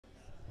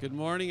Good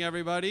morning,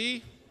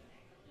 everybody.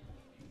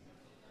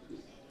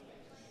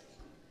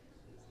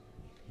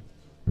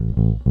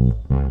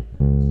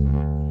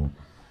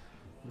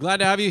 Glad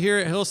to have you here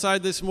at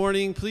Hillside this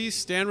morning. Please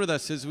stand with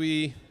us as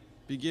we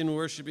begin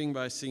worshiping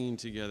by singing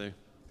together.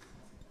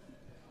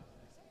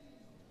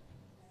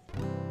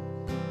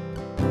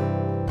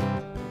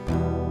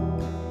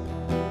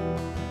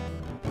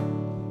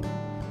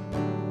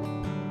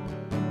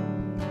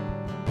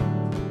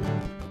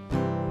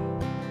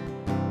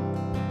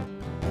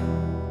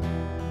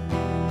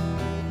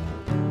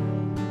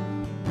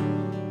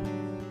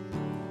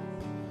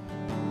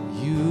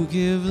 You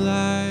give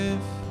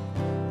life,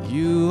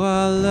 you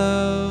are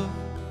love,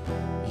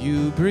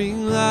 you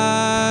bring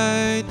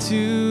light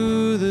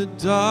to the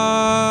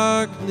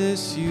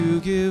darkness, you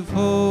give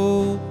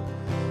hope,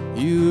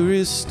 you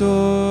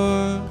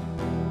restore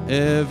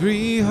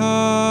every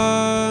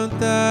heart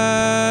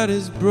that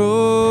is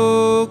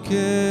broken.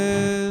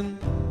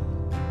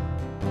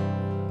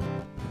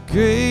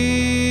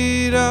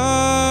 Great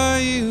are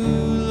you,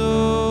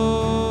 Lord.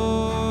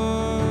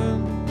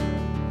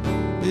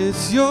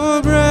 It's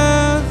your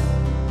breath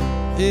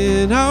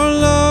in our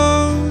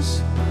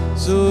lungs,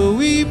 so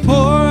we pour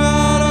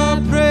out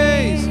our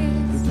praise,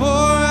 we pour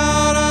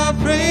out our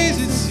praise.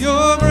 It's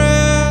your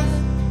breath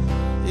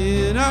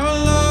in our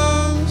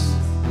lungs,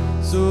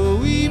 so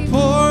we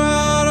pour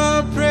out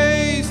our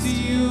praise to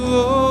you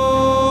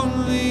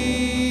only.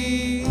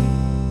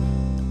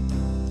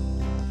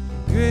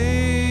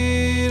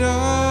 Great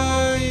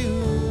are you,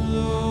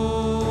 Lord.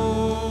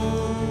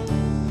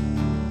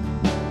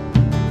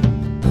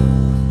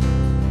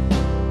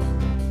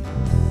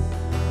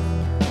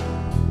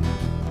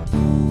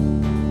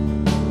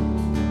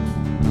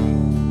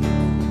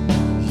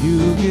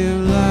 You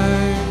give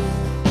life,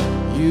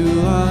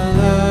 you are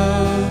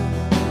love,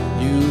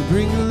 you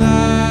bring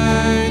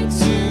light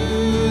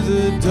to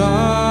the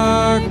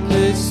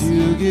darkness,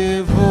 you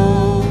give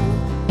hope,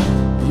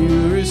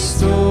 you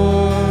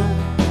restore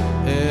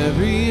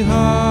every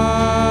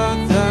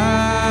heart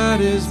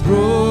that is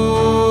broken.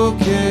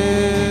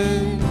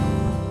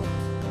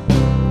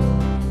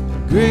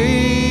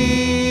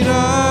 Great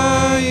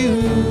are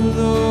you,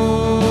 Lord.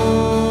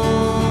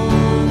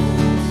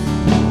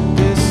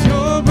 It's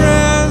your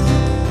breath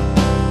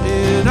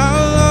in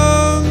our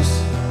lungs,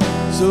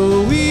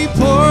 so we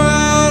pour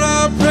out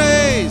our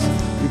praise,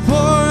 we pour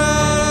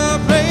out our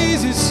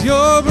praise. It's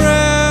your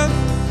breath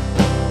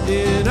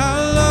in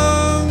our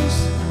lungs,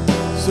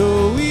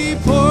 so we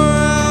pour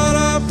out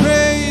our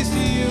praise to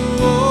you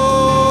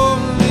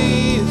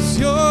only. It's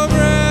your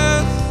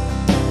breath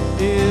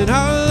in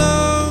our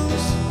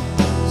lungs,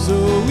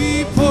 so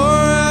we pour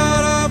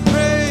out our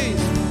praise,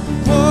 we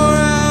pour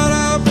out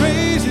our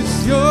praise.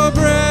 It's your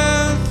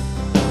breath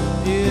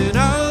in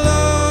our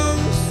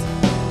lungs,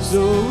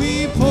 so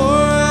we pour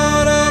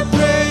out our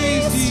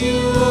praise to you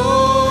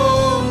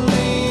only.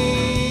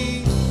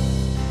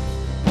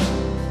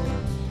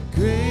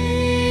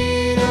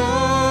 Great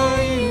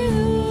are you,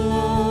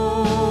 Lord.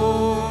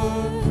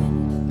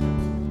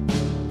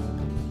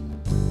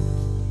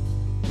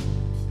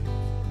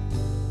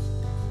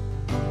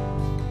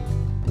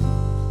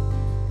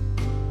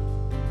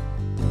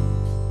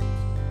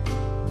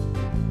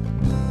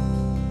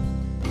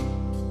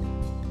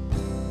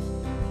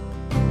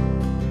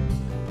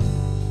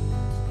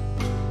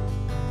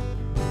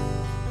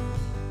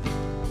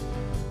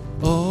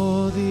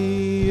 All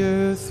the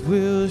earth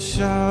will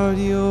shout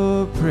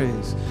your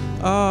praise.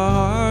 Our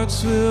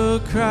hearts will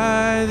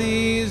cry,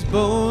 these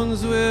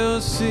bones will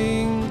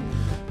sing.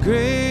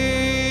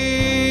 Great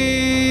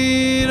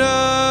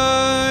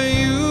are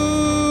you,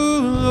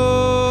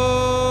 Lord.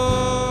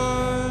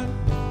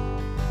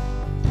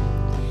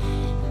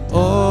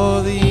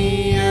 All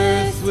the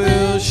earth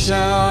will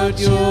shout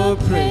your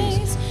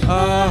praise.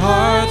 Our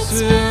hearts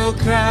will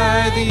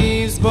cry,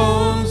 these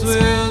bones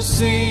will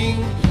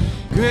sing.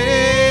 Great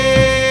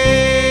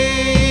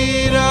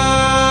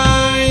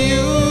are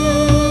you,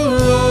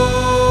 Lord.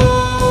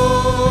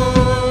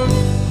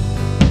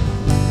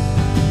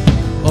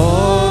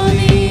 All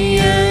the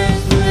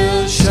earth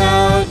will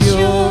shout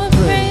your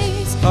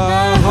praise.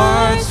 Our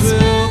hearts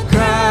will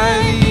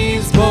cry,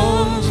 these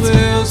bones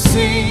will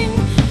sing.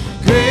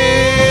 Great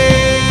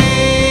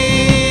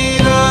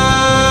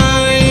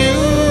are you,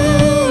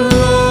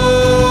 Lord.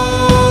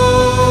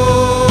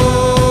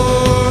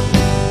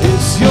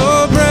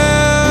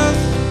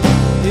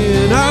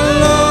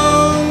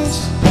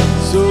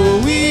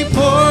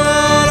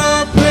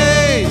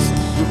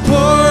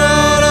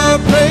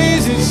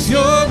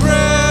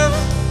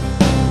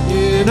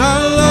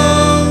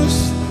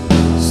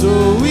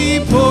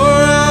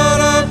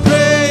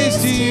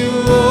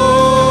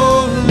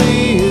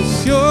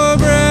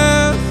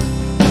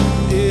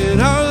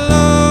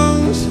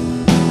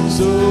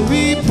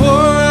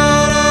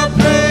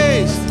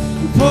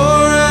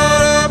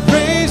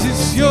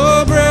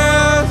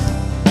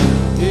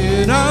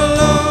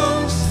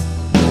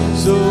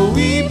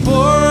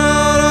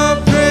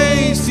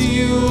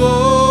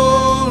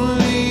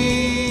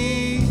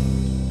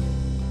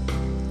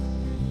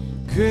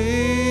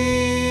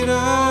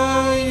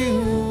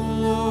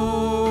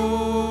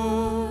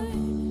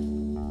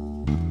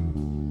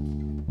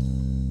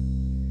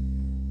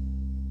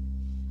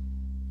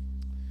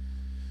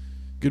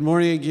 Good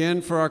morning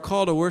again. For our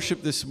call to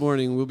worship this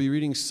morning, we'll be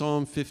reading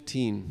Psalm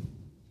 15.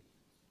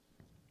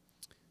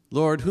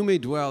 Lord, who may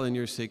dwell in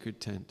your sacred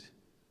tent?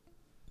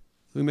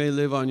 Who may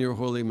live on your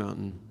holy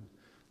mountain?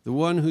 The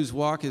one whose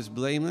walk is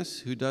blameless,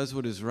 who does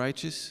what is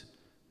righteous,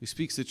 who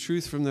speaks the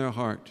truth from their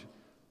heart,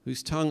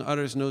 whose tongue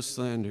utters no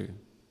slander,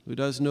 who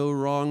does no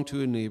wrong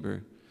to a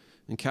neighbor,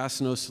 and casts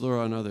no slur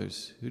on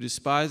others, who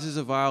despises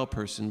a vile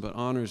person but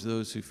honors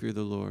those who fear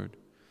the Lord,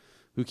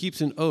 who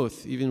keeps an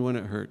oath even when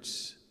it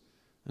hurts,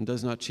 and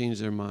does not change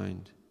their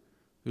mind,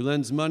 who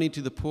lends money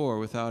to the poor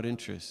without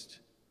interest,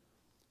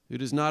 who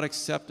does not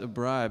accept a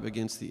bribe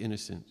against the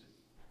innocent.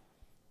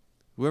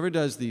 Whoever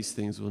does these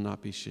things will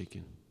not be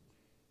shaken.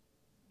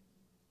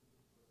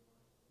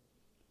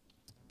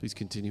 Please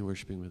continue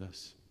worshiping with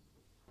us.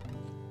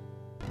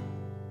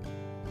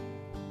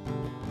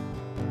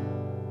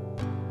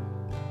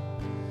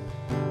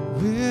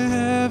 We're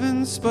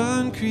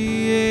heaven-spun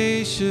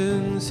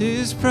creations,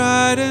 his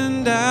pride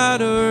and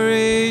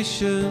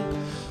adoration,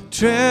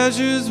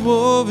 treasures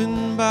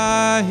woven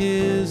by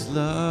his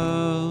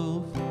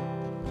love.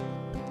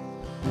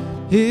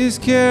 His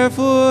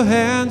careful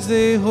hands,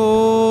 they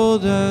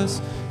hold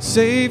us,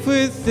 safe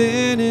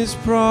within his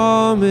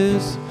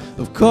promise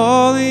of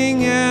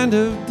calling and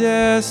of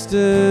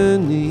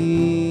destiny.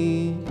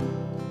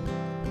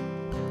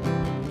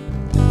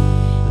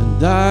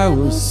 And I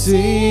will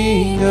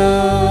sing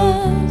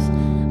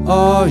of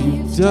all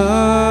you've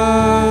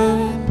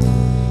done,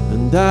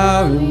 and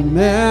I'll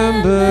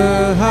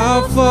remember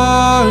how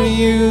far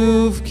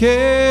you've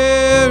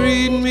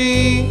carried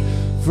me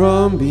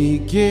from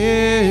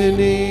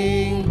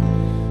beginning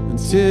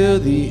until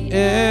the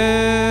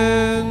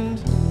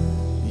end.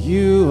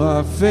 You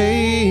are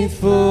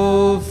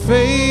faithful,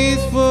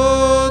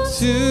 faithful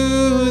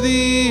to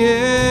the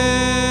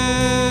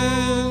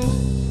end.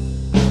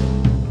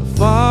 A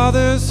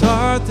father's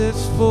heart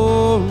that's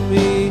for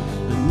me,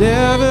 a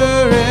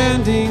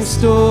never-ending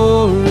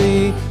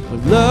story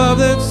of love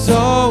that's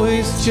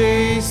always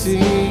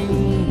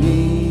chasing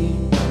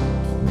me.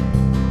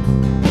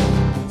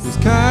 His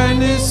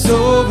kindness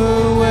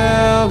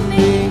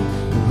overwhelming,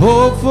 and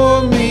hope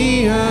for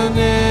me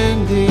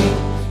unending.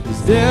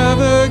 He's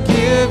never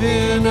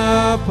given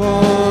up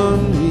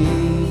on me.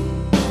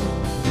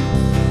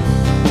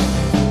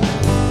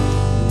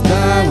 And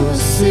I will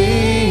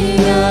sing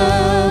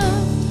of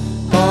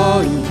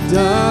all you've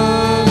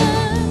done,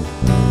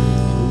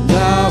 and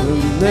I'll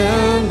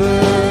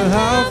remember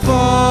how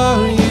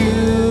far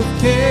you've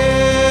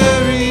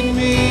carried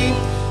me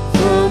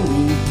from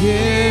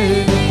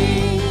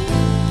beginning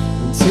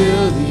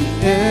until the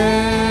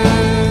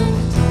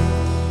end.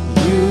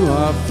 You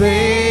are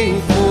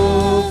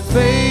faithful,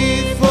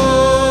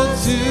 faithful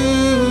to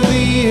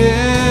the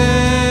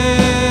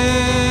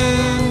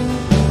end.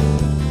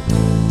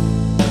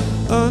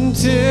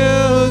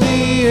 Until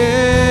the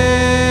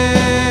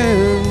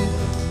end.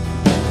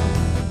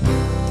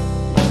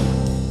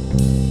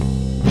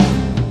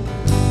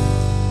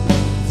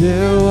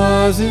 There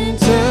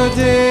wasn't a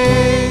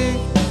day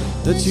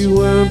that you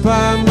weren't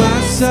by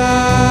my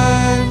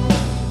side.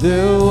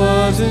 There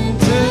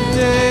wasn't a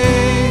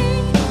day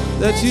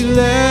that you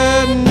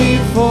let me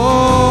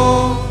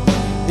fall.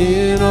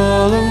 In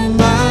all of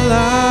my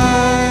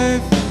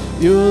life,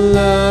 your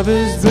love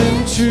has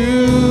been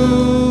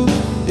true.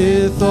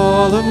 With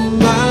all of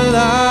my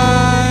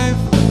life,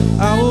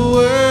 I will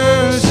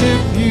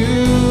worship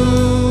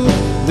you.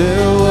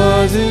 There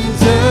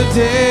wasn't a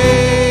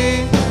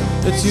day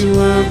that you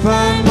weren't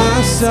by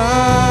my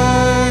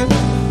side.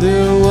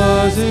 There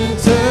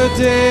wasn't a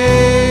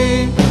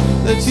day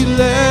that you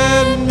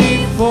let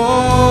me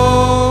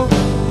fall.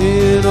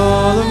 In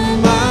all of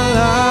my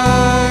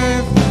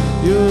life,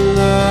 your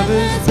love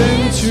has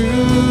been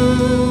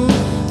true.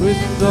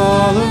 With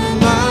all of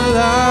my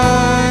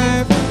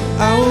life,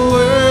 I will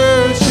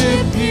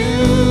worship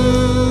you.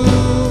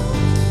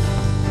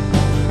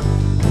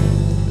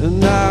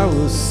 And I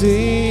will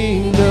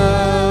sing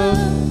of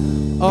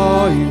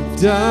all you've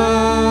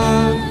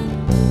done,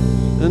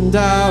 and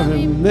I'll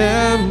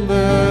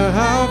remember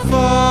how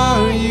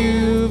far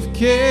you've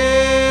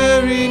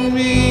carried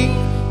me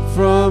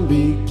from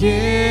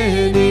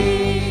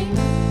beginning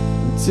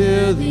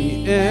until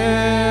the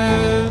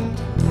end.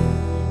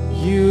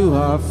 You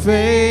are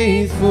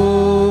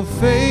faithful,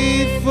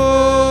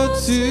 faithful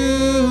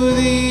to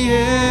the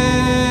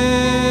end.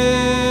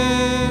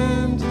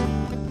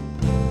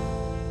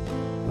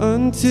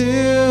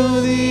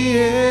 Until the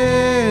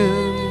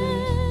end.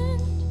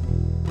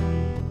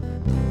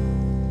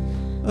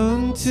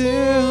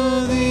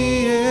 Until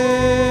the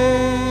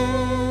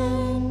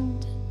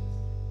end.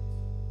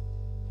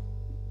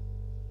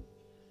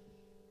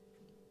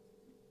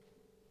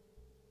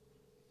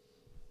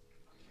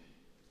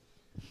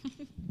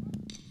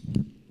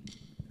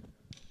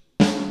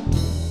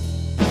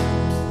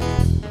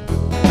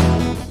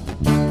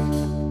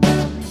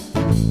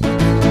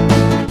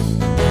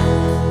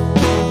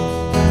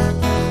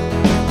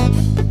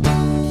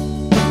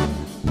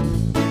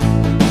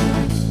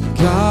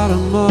 God,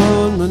 I'm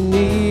on my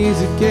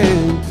knees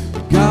again.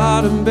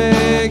 God, I'm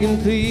begging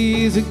begging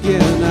please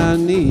again. I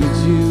need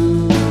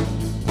you.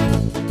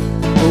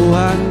 Oh,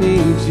 I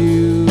need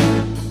you.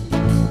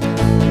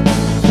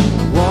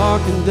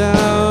 Walking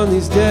down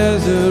these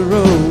desert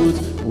roads,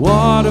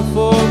 water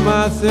for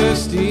my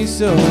thirsty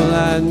soul.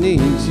 I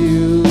need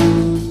you.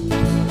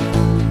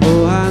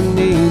 Oh, I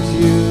need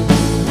you.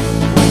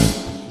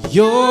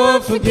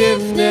 Your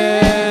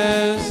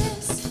forgiveness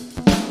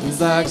is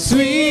like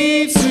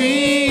sweet,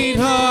 sweet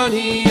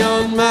honey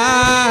on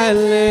my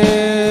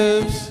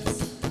lips.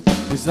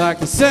 It's like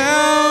the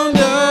sound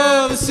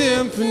of a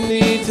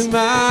symphony to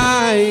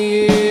my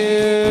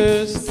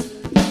ears.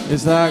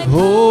 It's like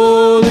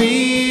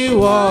holy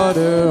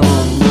water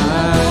on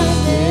my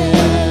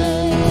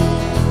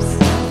lips.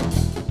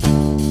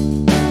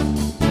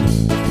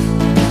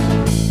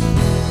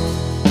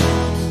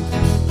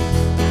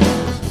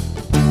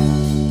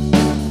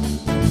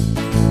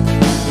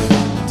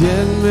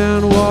 Dead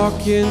man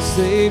walking,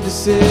 slave to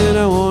sin.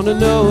 I want to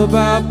know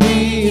about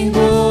being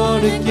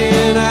born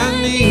again. I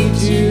need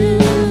you.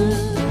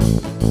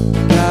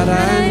 God,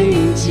 I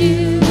need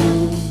you.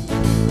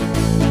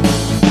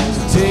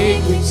 So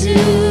take me to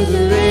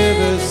the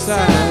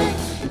riverside.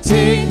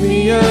 Take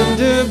me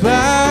under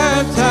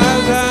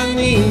baptized. I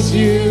need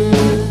you.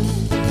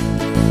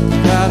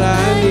 God,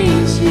 I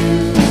need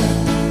you.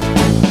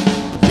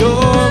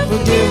 Your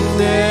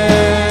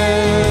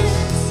forgiveness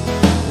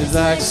is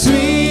like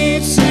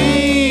sweet,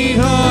 sweet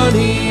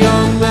honey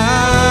on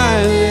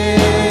my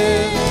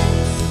lips.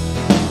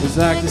 It's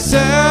like the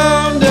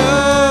sound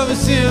of a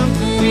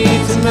symphony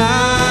to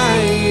my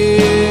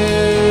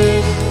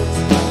ears.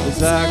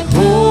 It's like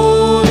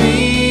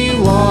holy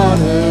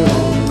water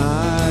on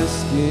my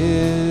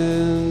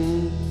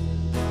skin.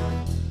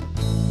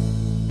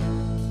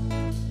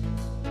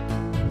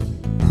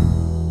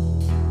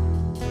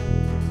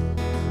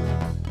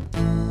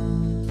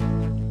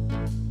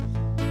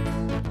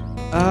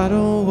 I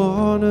don't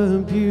want to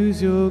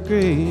abuse your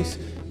grace.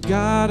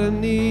 God, I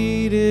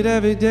need it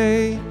every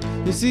day.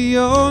 It's the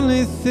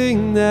only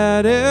thing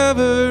that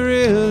ever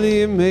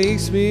really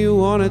makes me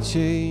want to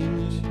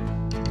change.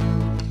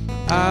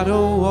 I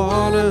don't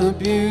want to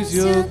abuse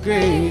your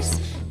grace.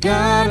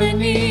 God, I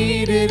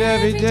need it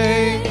every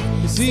day.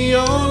 It's the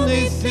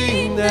only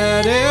thing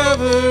that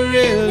ever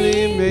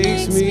really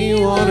makes me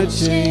want to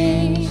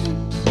change.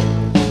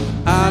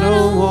 I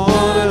don't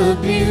want to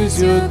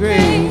abuse your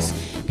grace.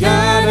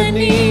 God, I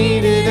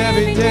need it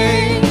every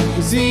day.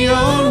 It's the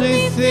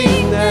only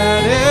thing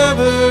that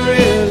ever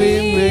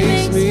really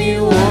makes me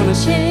want to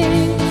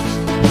change.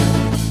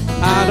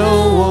 I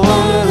don't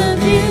want to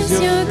abuse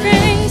your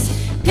grace.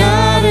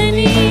 God, I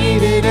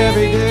need it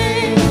every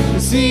day.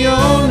 It's the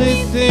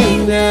only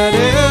thing that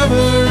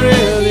ever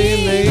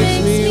really makes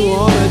me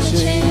want to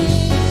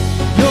change.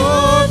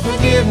 Your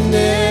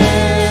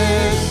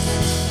forgiveness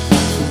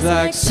is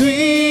like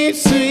sweet,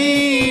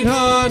 sweet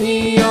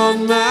honey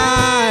on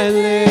my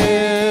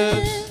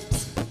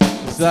lips.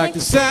 It's like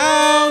the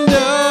sound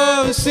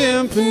of a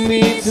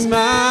symphony to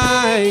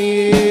my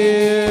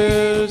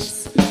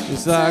ears.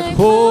 It's like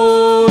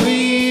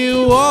holy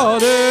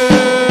water.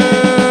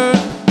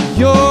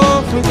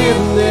 Your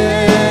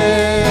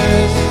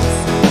forgiveness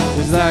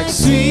is like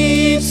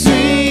sweet,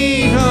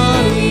 sweet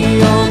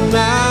honey on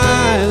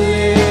my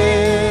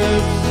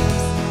lips.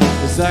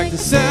 It's like the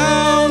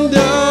sound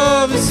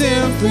of a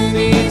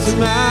symphony to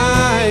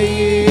my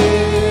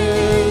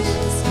ears.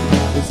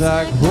 It's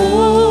like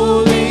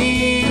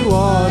holy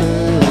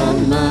water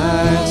on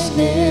my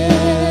skin.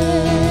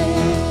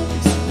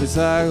 It's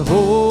like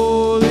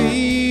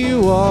holy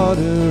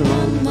water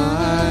on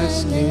my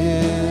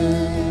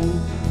skin.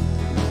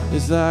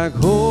 It's like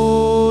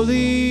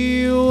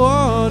holy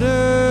water.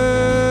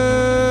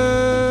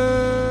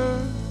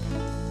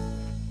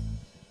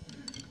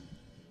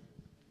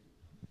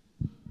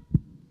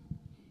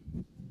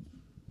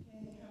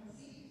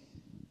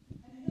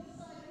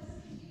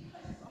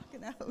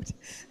 Rocking out.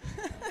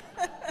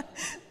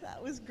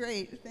 That was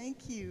great.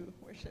 Thank you,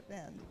 worship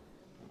band.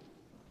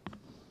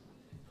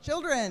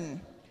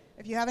 Children,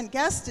 if you haven't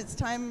guessed, it's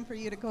time for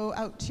you to go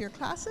out to your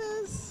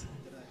classes.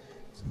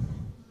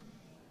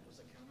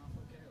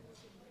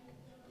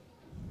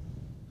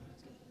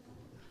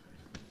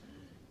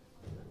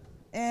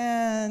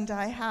 And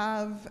I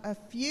have a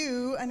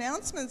few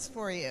announcements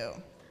for you.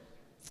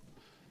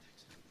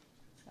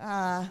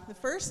 The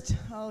first,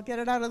 I'll get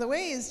it out of the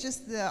way, is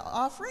just the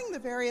offering, the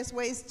various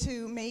ways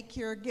to make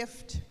your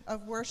gift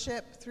of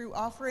worship through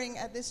offering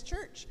at this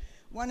church.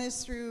 One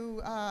is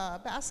through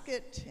a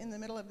basket in the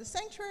middle of the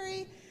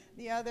sanctuary.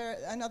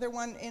 Another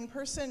one in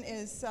person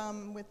is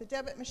with the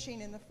debit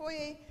machine in the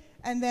foyer.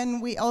 And then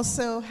we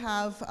also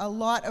have a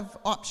lot of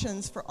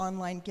options for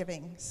online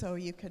giving, so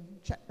you could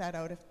check that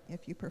out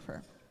if you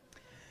prefer.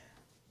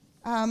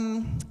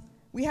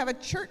 We have a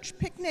church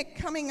picnic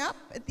coming up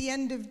at the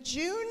end of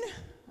June.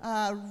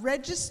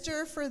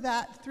 Register for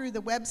that through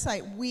the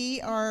website.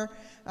 We are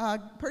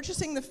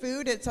purchasing the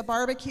food. It's a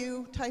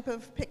barbecue type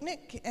of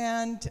picnic,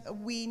 and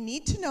we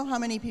need to know how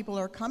many people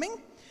are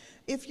coming.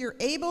 If you're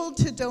able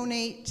to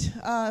donate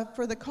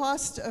for the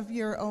cost of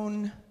your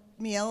own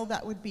meal,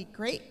 that would be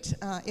great.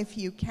 If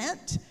you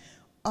can't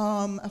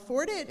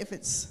afford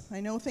it, I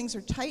know things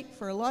are tight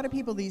for a lot of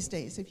people these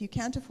days. If you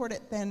can't afford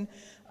it, then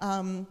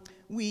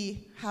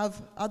we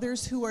have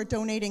others who are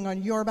donating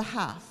on your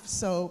behalf.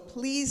 So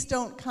please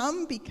don't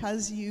come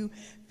because you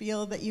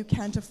feel that you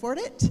can't afford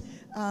it.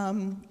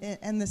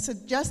 And the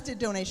suggested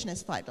donation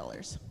is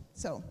 $5.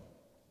 So,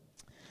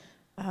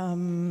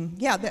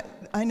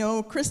 I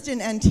know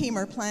Kristen and team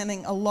are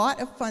planning a lot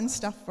of fun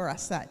stuff for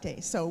us that day.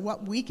 So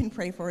what we can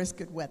pray for is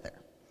good weather.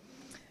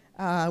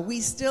 We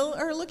still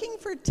are looking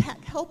for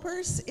tech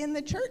helpers in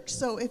the church,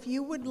 so if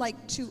you would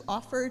like to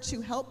offer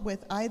to help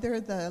with either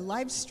the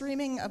live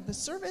streaming of the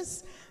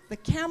service, the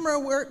camera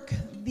work,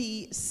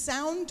 the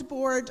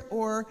soundboard,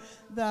 or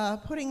the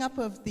putting up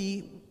of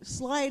the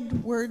slide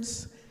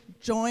words,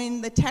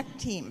 join the tech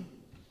team.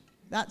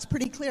 That's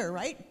pretty clear,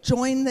 right?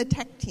 Join the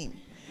tech team.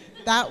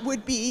 That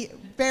would be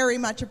very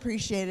much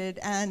appreciated.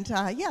 And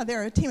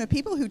they're a team of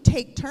people who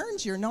take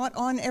turns. You're not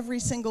on every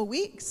single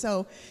week,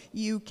 so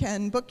you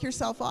can book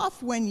yourself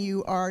off when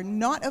you are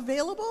not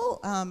available,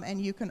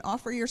 and you can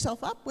offer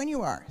yourself up when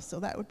you are.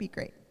 So that would be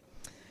great.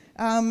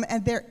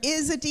 And there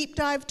is a deep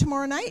dive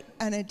tomorrow night,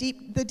 and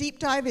the deep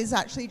dive is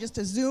actually just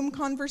a Zoom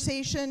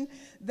conversation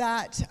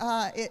that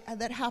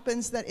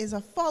happens that is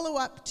a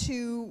follow-up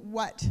to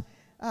what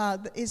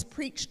is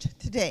preached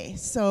today.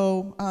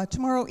 So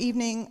tomorrow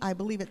evening, I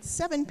believe it's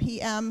 7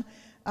 p.m.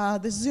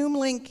 The Zoom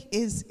link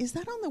is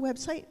that on the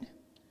website?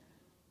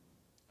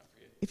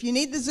 If you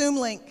need the Zoom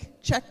link,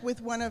 check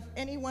with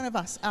any one of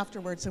us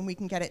afterwards and we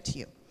can get it to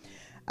you.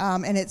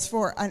 And it's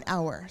for an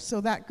hour.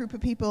 So that group of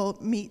people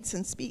meets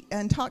and speaks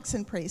and talks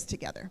and prays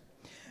together.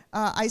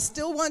 I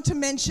still want to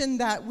mention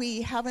that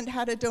we haven't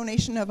had a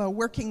donation of a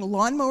working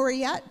lawnmower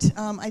yet.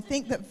 I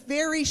think that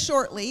very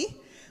shortly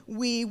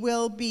we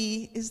will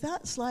be, is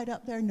that slide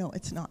up there? No,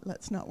 it's not.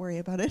 Let's not worry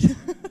about it.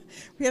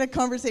 We had a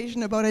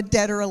conversation about a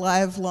dead or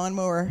alive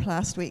lawnmower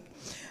last week.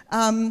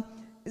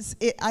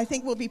 I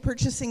think we'll be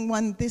purchasing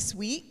one this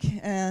week,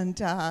 and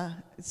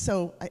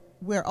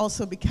we're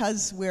also,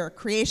 because we're a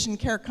Creation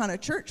Care kind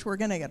of church, we're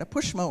going to get a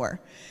push mower.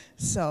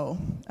 So,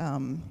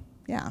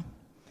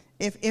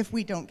 if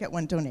we don't get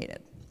one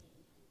donated.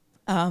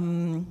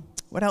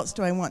 What else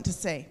do I want to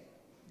say?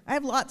 I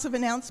have lots of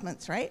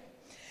announcements, right?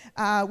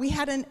 We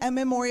had a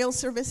memorial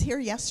service here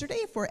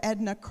yesterday for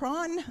Edna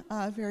Cron,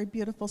 a very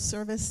beautiful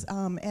service.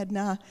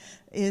 Edna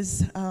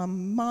is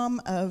mom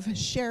of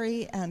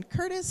Sherry and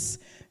Curtis,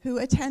 who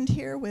attend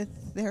here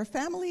with their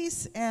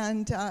families,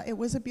 and it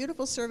was a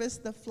beautiful service.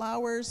 The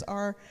flowers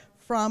are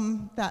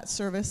from that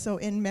service, so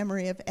in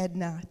memory of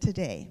Edna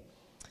today.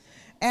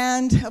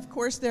 And of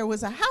course, there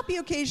was a happy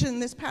occasion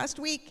this past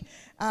week.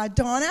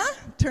 Donna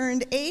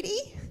turned 80.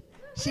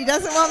 She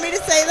doesn't want me to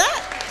say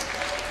that.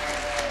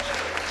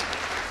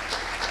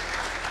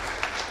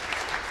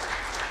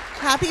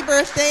 Happy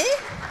birthday.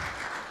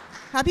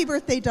 Happy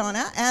birthday,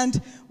 Donna.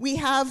 And we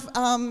have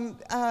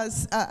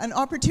an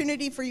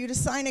opportunity for you to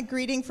sign a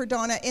greeting for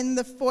Donna in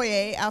the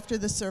foyer after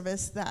the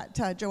service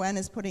that Joanne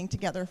is putting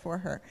together for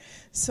her.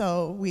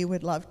 So we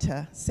would love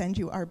to send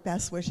you our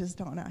best wishes,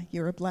 Donna.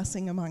 You're a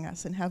blessing among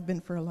us and have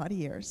been for a lot of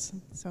years.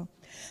 So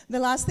the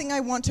last thing I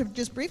want to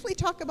just briefly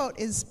talk about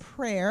is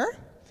prayer.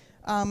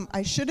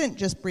 I shouldn't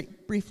just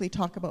briefly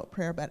talk about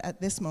prayer, but at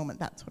this moment,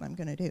 that's what I'm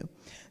going to do.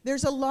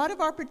 There's a lot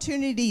of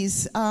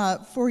opportunities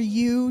for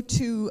you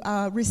to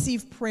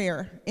receive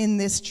prayer in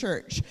this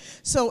church.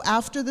 So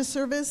after the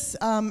service,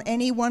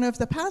 any one of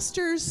the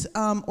pastors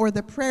or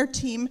the prayer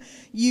team,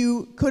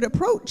 you could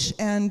approach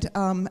and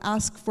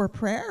ask for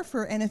prayer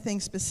for anything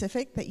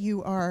specific that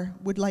you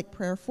would like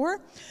prayer for.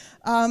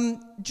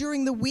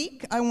 During the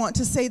week, I want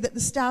to say that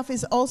the staff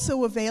is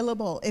also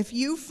available. If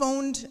you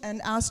phoned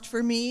and asked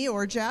for me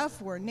or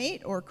Jeff or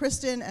Nate or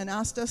Kristen and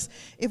asked us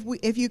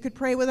if you could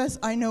pray with us,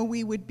 I know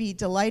we would be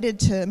delighted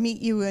to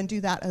meet you and do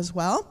that as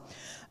well.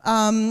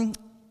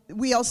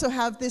 We also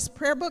have this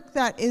prayer book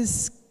that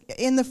is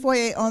in the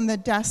foyer on the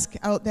desk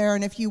out there,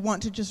 and if you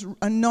want to just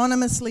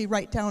anonymously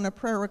write down a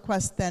prayer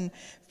request, then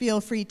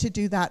feel free to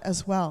do that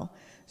as well.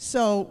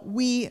 So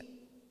we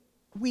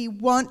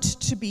want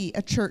to be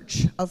a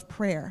church of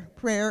prayer.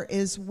 Prayer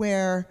is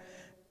where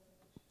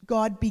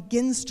God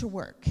begins to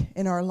work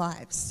in our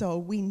lives. So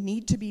we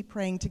need to be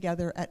praying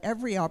together at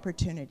every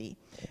opportunity.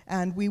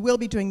 And we will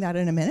be doing that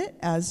in a minute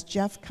as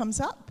Jeff comes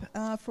up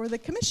for the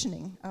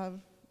commissioning of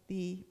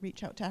the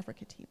Reach Out to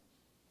Africa team.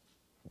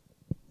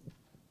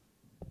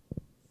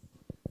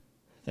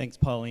 Thanks,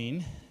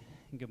 Pauline.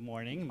 Good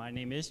morning. My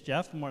name is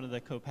Jeff. I'm one of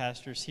the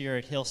co-pastors here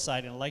at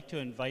Hillside, and I'd like to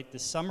invite the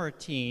summer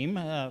team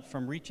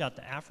from Reach Out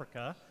to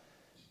Africa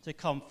to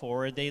come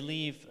forward. They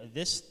leave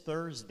this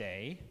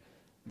Thursday,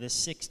 the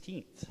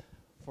 16th,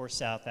 for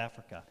South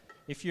Africa.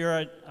 If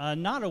you're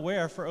not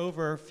aware, for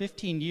over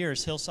 15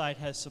 years, Hillside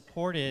has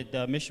supported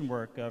the mission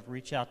work of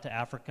Reach Out to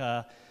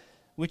Africa,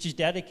 which is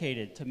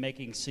dedicated to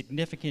making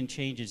significant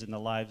changes in the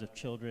lives of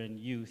children,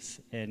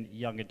 youth, and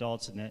young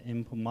adults in the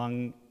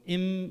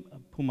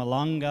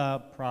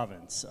Mpumalanga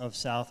province of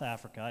South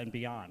Africa and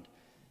beyond.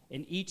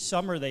 And each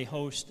summer they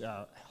host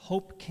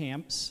hope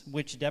camps,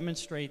 which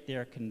demonstrate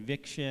their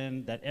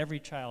conviction that every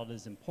child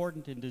is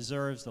important and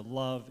deserves the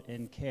love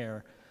and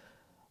care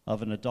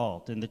of an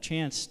adult, and the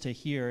chance to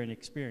hear and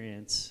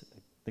experience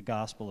the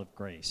gospel of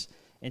grace.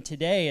 And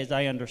today, as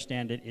I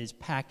understand it, is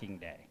packing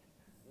day,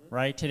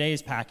 right? Today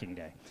is packing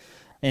day.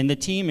 And the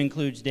team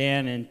includes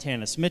Dan and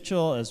Tanis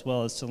Mitchell, as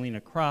well as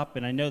Selena Kropp,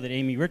 and I know that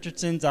Amy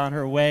Richardson's on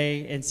her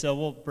way, and so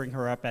we'll bring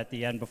her up at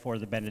the end before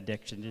the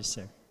benediction, just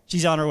so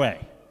she's on her way.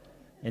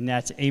 And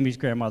that's Amy's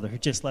grandmother, who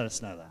just let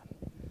us know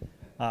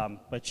that.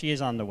 But she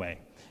is on the way.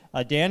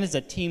 Dan is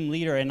a team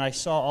leader, and I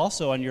saw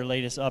also on your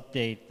latest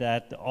update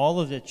that all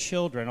of the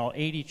children, all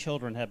 80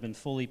 children, have been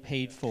fully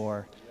paid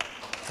for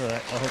the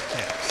Hope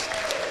Camps.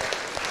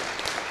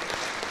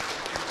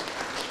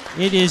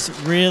 It is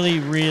really,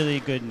 really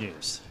good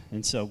news,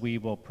 and so we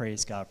will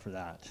praise God for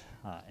that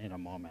in a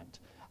moment.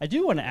 I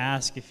do want to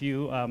ask if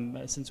you,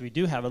 since we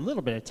do have a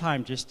little bit of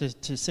time, just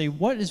to say,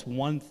 what is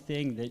one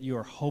thing that you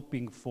are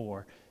hoping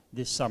for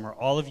this summer?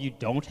 All of you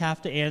don't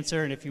have to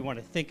answer, and if you want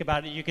to think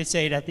about it, you can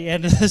say it at the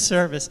end of the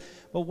service.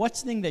 But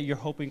what's the thing that you're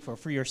hoping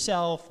for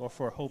yourself or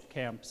for Hope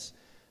Camps?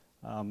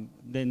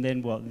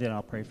 Then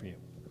I'll pray for you.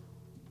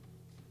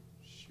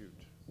 Shoot.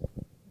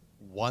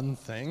 One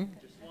thing?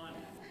 Just one.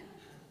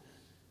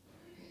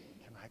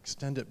 Can I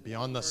extend it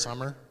beyond the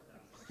summer?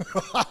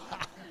 If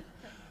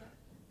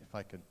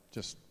I could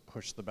just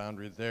push the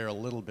boundary there a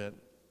little bit.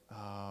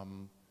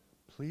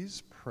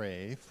 Please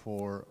pray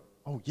for,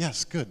 oh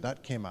yes, good,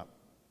 that came up.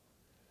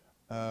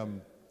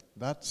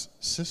 That's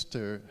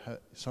Sister,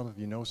 some of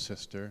you know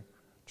Sister,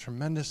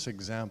 tremendous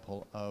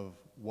example of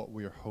what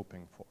we are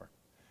hoping for.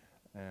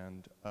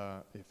 And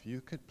if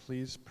you could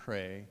please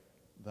pray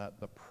that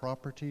the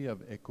property of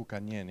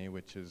Ekukanieni,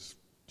 which is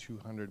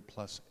 200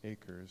 plus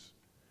acres,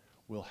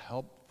 will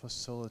help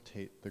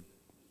facilitate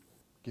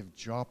give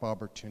job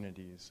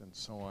opportunities and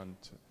so on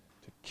to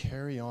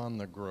carry on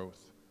the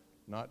growth,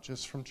 not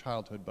just from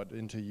childhood, but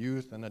into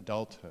youth and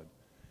adulthood.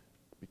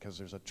 Because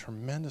there's a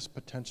tremendous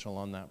potential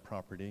on that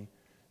property.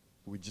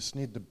 We just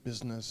need the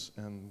business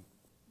and,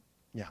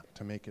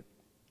 to make it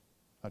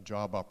a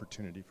job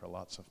opportunity for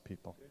lots of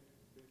people.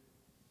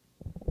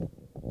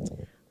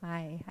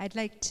 Hi, I'd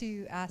like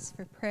to ask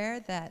for prayer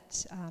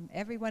that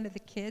every one of the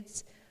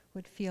kids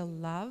would feel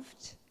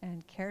loved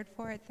and cared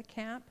for at the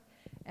camp,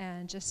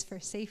 and just for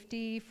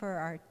safety for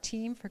our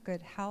team, for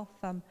good health.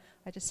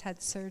 I just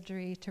had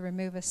surgery to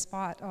remove a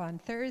spot on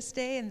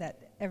Thursday, and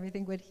that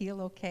everything would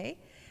heal okay.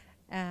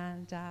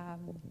 And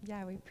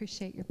we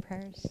appreciate your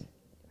prayers.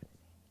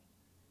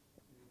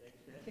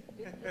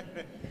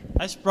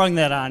 I sprung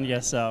that on you,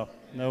 so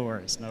no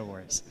worries, no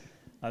worries.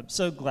 I'm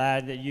so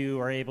glad that you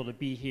are able to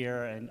be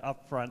here and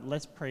up front.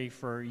 Let's pray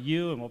for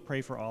you, and we'll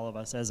pray for all of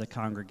us as a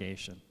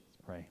congregation.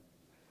 Let's pray.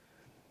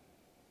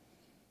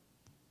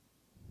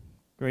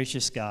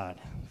 Gracious God,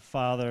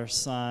 Father,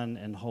 Son,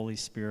 and Holy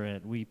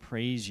Spirit, we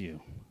praise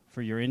you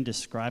for your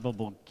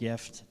indescribable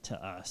gift to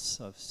us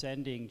of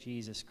sending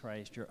Jesus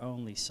Christ, your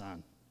only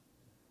Son,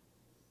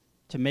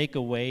 to make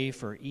a way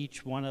for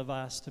each one of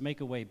us, to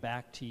make a way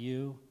back to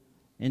you,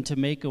 and to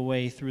make a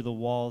way through the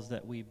walls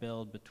that we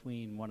build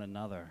between one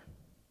another.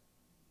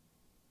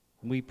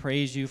 And we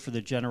praise you for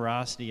the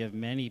generosity of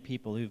many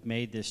people who've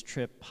made this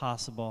trip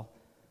possible,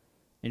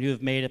 and who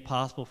have made it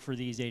possible for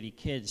these 80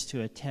 kids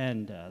to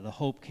attend the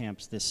Hope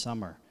Camps this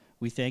summer.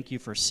 We thank you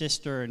for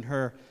Sister and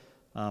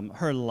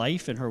her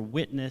life and her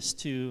witness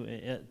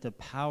to the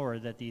power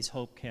that these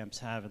Hope Camps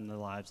have in the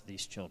lives of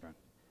these children.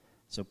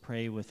 So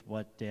pray with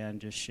what Dan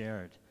just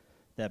shared,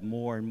 that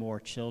more and more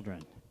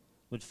children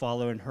would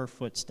follow in her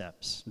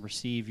footsteps,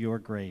 receive your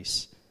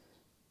grace,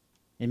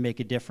 and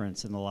make a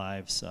difference in the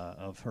lives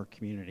of her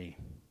community.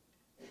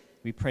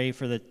 We pray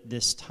for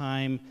this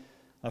time,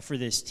 for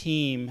this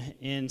team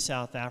in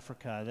South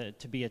Africa,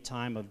 to be a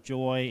time of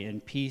joy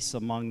and peace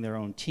among their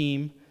own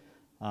team,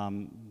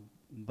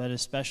 but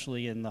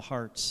especially in the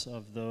hearts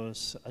of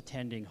those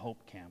attending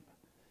Hope Camp,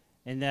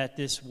 and that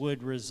this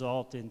would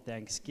result in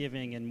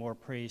thanksgiving and more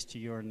praise to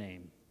your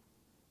name,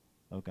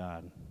 oh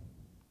God.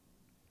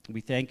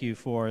 We thank you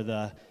for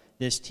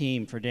this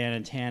team, for Dan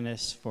and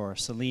Tanis, for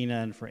Selena,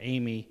 and for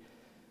Amy,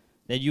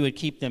 that you would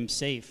keep them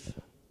safe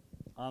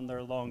on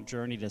their long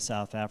journey to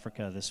South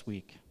Africa this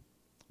week.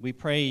 We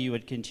pray you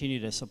would continue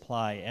to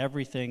supply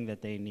everything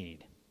that they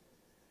need.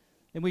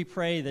 And we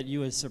pray that you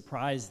would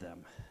surprise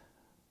them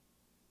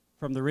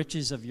from the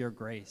riches of your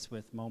grace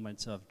with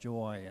moments of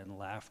joy and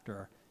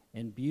laughter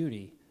and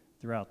beauty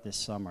throughout this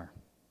summer.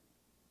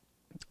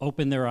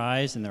 Open their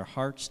eyes and their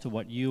hearts to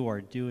what you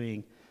are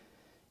doing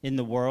in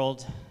the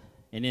world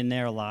and in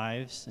their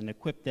lives, and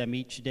equip them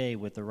each day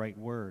with the right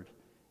word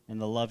and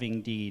the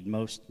loving deed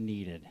most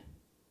needed.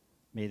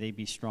 May they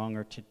be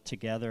stronger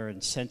together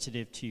and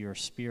sensitive to your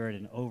spirit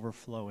and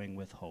overflowing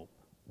with hope.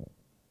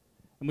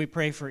 And we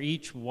pray for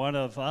each one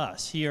of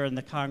us here in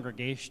the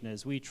congregation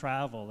as we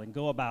travel and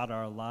go about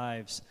our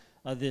lives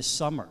this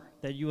summer,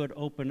 that you would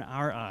open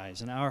our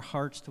eyes and our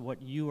hearts to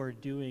what you are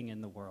doing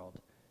in the world.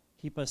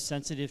 Keep us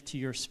sensitive to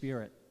your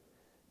spirit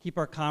Keep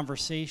our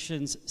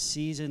conversations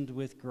seasoned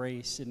with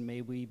grace, and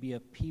may we be a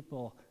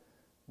people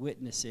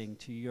witnessing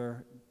to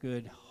your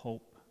good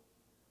hope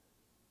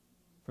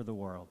for the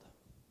world.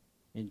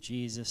 In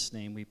Jesus'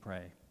 name we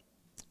pray.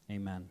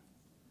 Amen.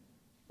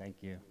 Thank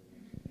you.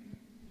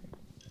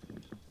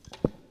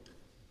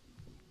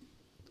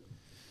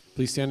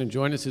 Please stand and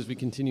join us as we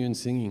continue in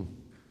singing.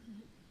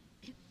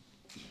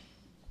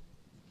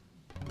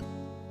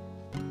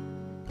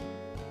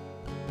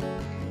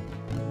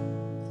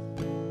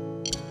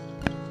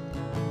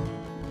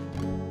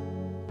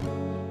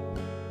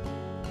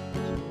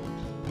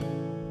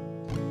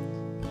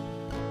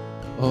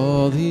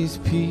 All these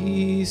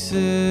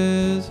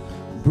pieces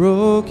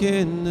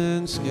broken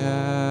and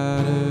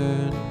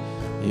scattered,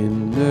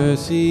 in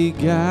mercy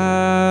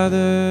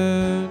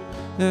gathered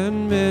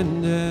and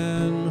mended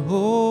and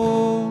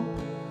whole,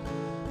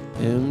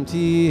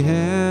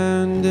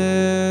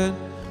 empty-handed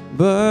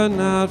but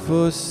not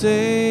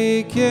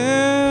forsaken.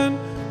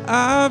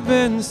 I've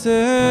been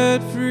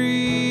set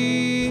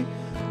free,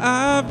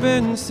 I've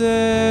been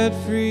set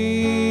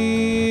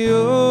free.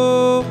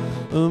 Oh,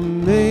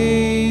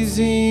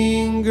 amazing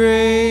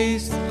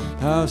grace,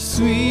 how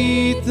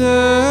sweet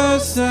the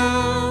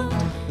sound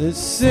that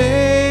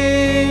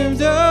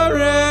saved a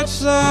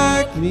wretch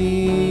like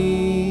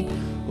me.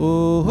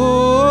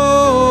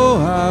 Oh,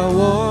 I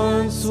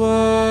once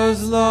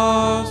was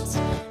lost,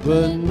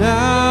 but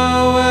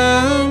now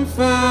am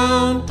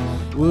found,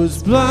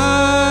 was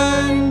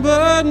blind,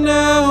 but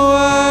now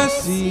I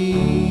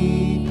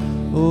see.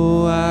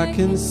 Oh, I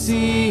can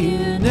see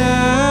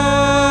now.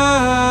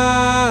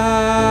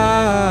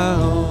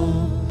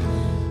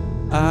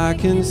 I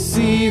can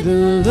see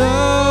the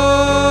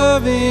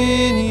love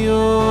in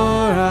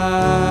your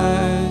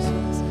eyes,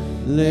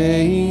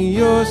 laying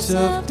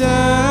yourself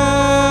down,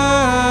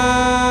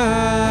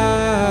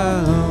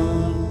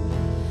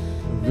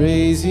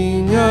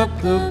 raising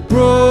up the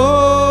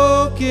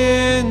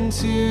broken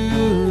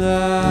to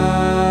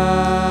life.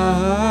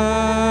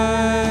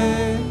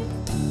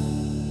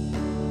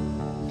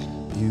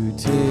 You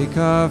take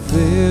our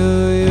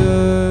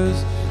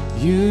failures,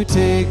 you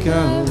take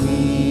our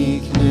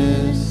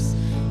weakness,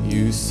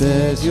 you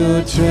set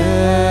your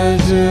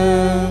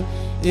treasure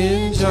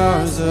in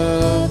jars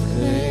of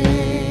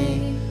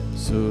clay.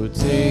 So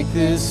take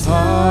this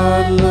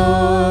heart,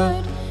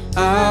 Lord,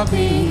 I'll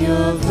be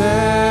your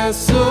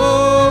vessel,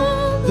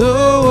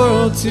 the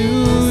world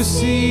to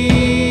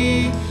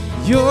see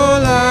your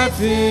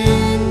life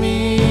in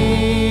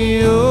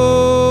me.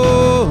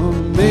 Oh,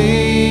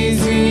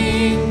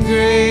 amazing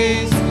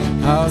grace,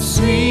 how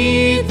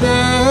sweet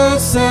the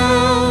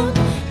sound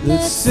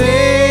that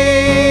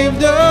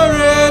saved a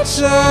wretch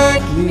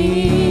like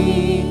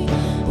me.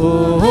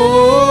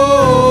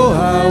 Oh,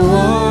 I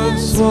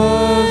once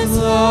was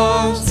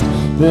lost,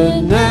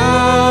 but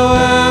now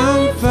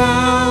am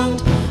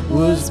found,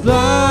 was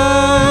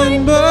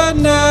blind, but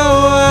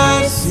now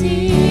I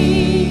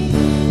see.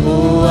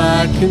 Oh,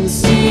 I can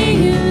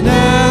see you now.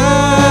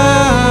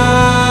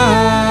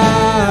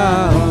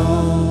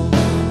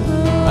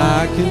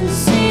 I can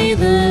see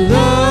the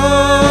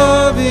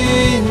love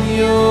in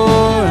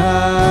your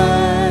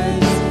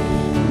eyes,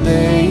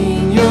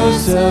 laying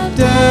yourself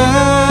down,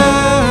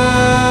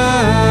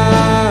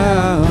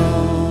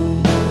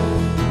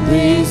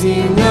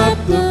 raising up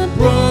the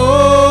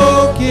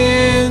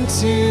broken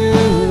to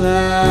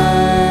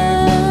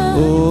life.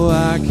 Oh,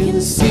 I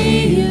can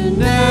see you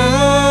now.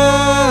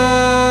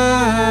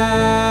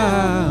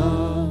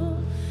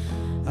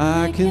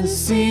 I can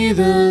see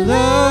the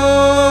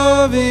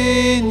love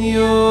in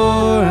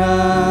your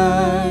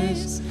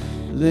eyes,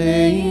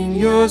 laying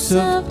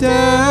yourself down,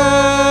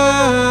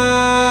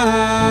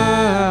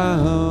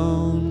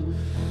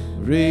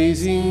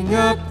 raising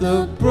up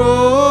the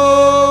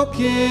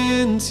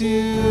broken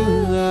to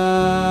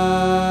life.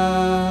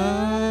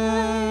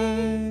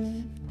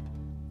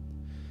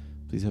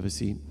 Please have a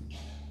seat.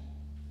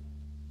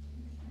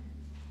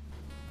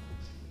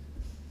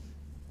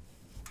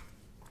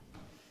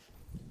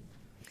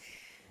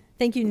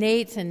 Thank you,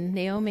 Nate and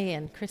Naomi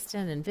and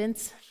Kristen and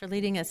Vince, for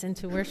leading us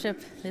into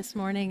worship this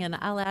morning. And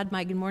I'll add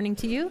my good morning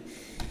to you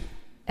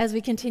as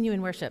we continue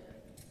in worship.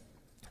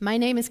 My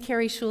name is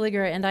Carrie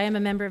Schuliger, and I am a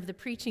member of the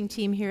preaching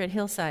team here at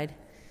Hillside.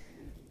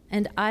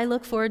 And I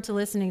look forward to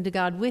listening to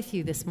God with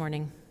you this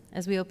morning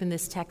as we open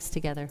this text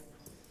together.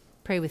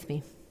 Pray with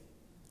me.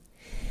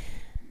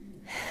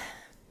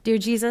 Dear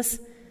Jesus,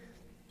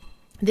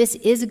 this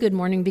is a good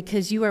morning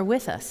because you are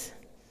with us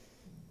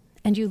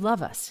and you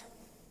love us.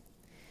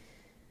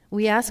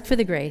 We ask for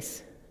the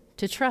grace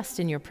to trust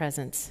in your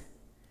presence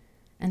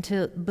and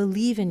to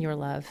believe in your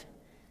love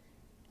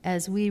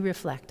as we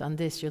reflect on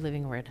this, your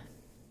living word.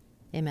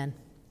 Amen.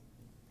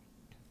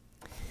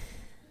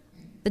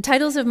 The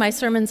titles of my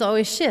sermons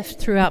always shift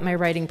throughout my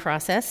writing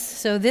process,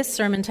 so this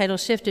sermon title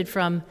shifted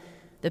from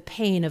the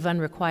pain of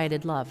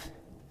unrequited love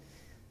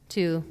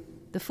to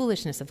the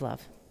foolishness of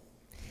love.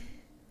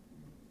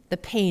 The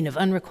pain of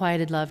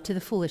unrequited love to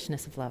the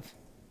foolishness of love.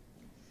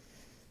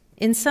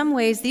 In some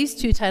ways, these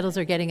two titles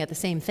are getting at the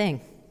same thing.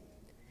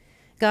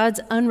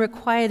 God's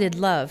unrequited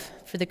love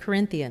for the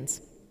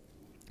Corinthians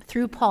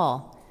through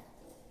Paul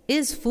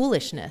is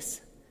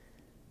foolishness.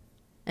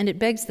 And it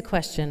begs the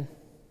question,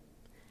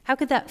 how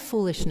could that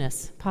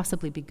foolishness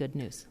possibly be good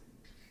news?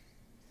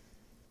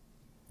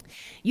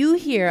 You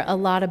hear a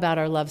lot about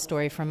our love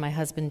story from my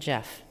husband,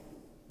 Jeff.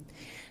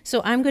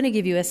 So I'm going to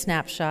give you a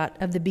snapshot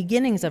of the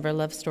beginnings of our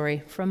love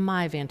story from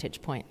my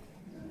vantage point.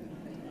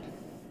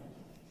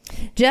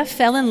 Jeff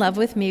fell in love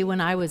with me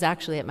when I was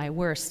actually at my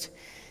worst.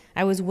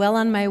 I was well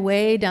on my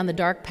way down the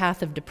dark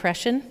path of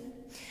depression,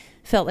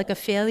 felt like a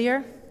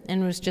failure,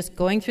 and was just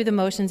going through the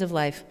motions of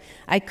life.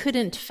 I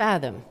couldn't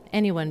fathom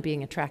anyone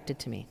being attracted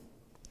to me.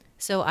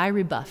 So I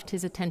rebuffed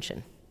his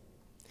attention.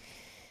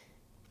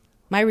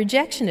 My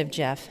rejection of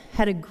Jeff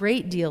had a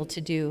great deal to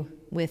do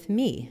with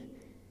me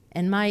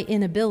and my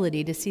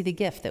inability to see the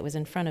gift that was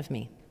in front of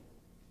me.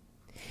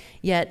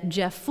 Yet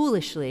Jeff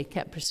foolishly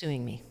kept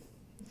pursuing me.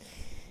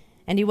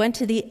 And he went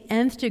to the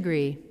nth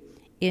degree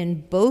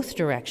in both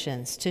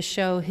directions to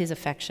show his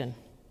affection.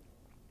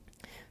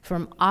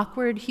 From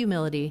awkward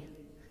humility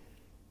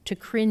to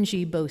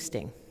cringy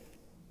boasting.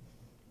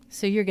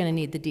 So you're going to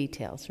need the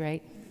details,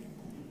 right?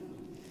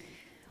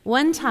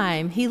 One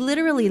time, he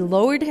literally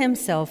lowered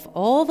himself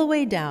all the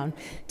way down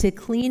to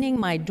cleaning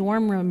my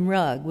dorm room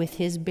rug with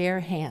his bare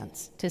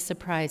hands to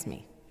surprise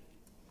me.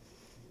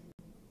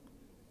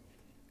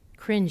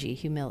 Cringy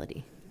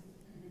humility.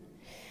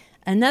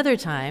 Another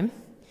time,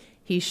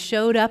 he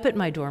showed up at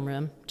my dorm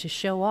room to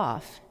show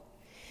off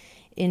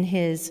in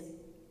his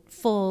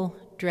full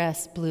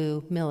dress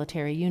blue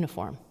military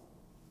uniform.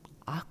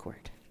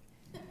 Awkward.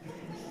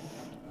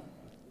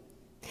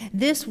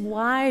 This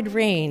wide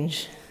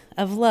range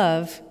of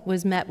love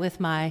was met with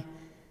my,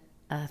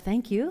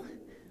 thank you,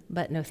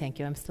 but no thank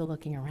you, I'm still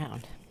looking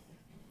around.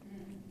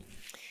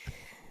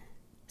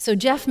 So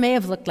Jeff may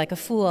have looked like a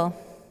fool,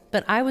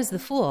 but I was the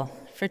fool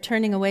for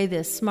turning away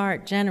this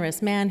smart, generous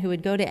man who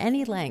would go to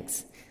any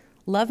lengths,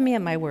 love me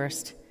at my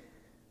worst,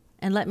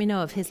 and let me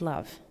know of his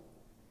love.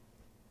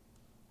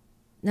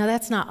 Now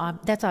that's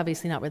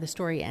obviously not where the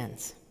story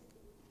ends,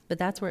 but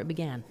that's where it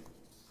began.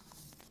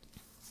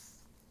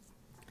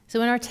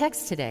 So in our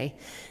text today,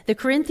 the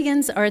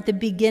Corinthians are at the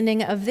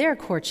beginning of their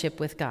courtship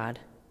with God,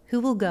 who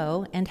will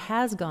go and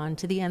has gone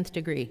to the nth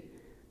degree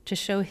to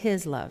show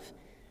his love.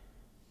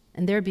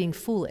 And they're being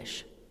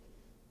foolish.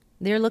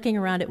 They're looking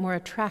around at more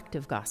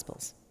attractive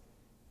gospels.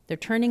 They're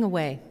turning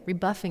away,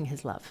 rebuffing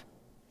his love.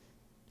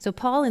 So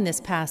Paul in this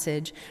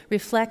passage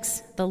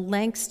reflects the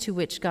lengths to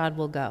which God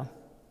will go,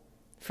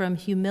 from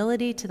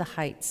humility to the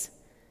heights,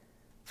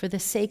 for the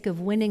sake of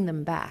winning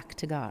them back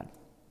to God.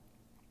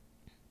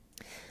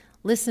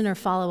 Listen or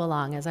follow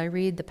along as I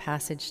read the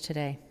passage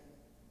today.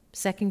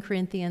 2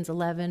 Corinthians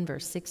 11,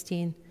 verse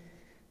 16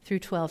 through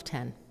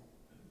 12:10.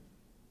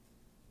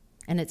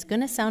 And it's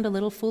going to sound a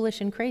little foolish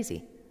and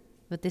crazy,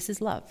 but this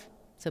is love,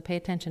 so pay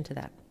attention to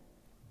that.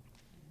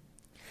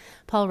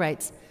 Paul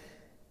writes,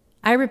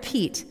 I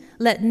repeat,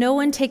 let no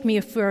one take me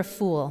for a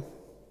fool,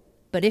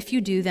 but if you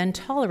do, then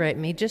tolerate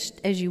me just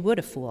as you would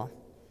a fool,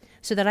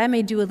 so that I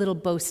may do a little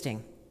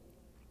boasting.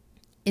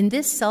 In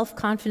this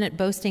self-confident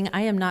boasting,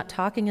 I am not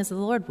talking as the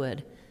Lord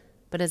would,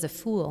 but as a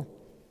fool.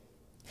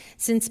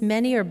 Since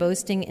many are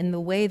boasting in the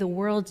way the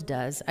world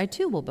does, I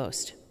too will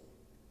boast.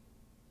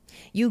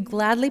 You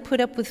gladly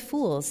put up with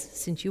fools,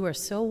 since you are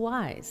so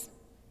wise.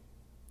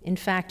 In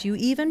fact, you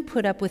even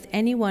put up with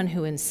anyone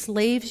who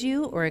enslaves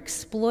you or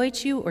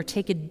exploits you or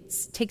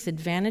takes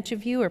advantage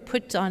of you or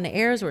puts on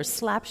airs or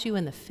slaps you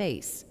in the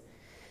face.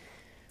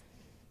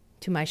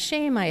 To my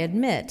shame, I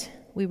admit,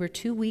 we were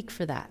too weak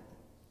for that.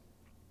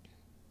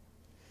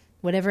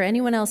 Whatever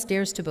anyone else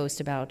dares to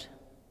boast about,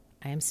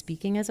 I am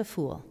speaking as a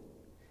fool.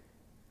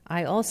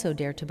 I also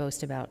dare to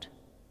boast about.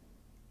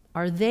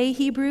 Are they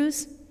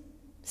Hebrews?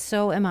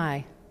 So am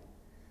I.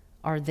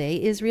 Are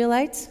they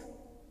Israelites?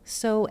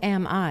 So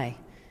am I.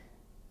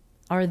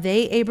 Are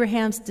they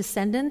Abraham's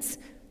descendants?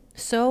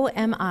 So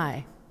am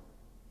I.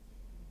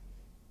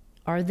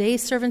 Are they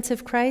servants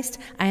of Christ?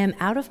 I am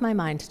out of my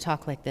mind to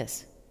talk like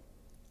this.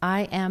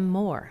 I am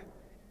more.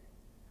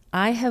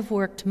 I have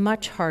worked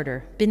much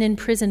harder, been in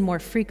prison more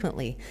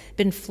frequently,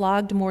 been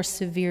flogged more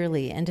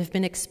severely, and have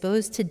been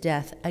exposed to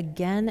death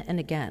again and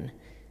again.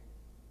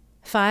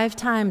 5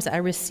 times I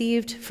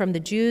received from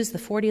the Jews the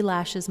 40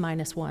 lashes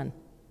minus 1.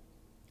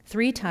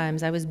 3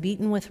 times I was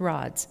beaten with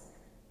rods.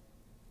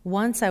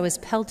 Once I was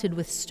pelted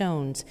with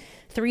stones.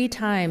 3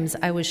 times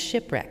I was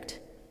shipwrecked.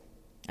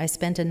 I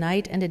spent a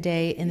night and a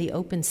day in the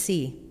open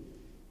sea.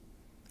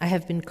 I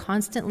have been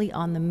constantly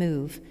on the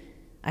move.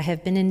 I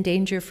have been in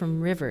danger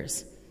from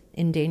rivers,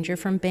 in danger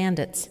from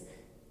bandits,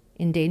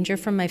 in danger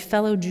from my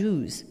fellow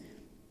Jews,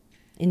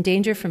 in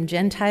danger from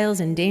Gentiles,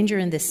 in danger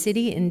in the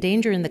city, in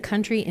danger in the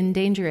country, in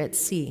danger at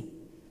sea,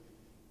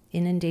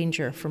 in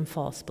danger from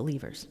false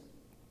believers.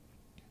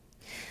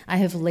 I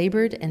have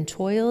labored and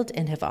toiled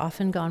and have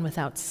often gone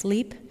without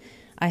sleep.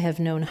 I have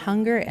known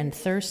hunger and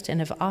thirst and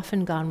have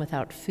often gone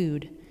without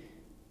food.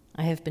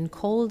 I have been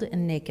cold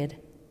and naked.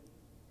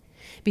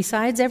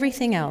 Besides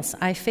everything else,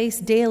 I face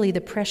daily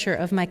the pressure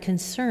of my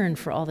concern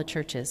for all the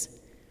churches.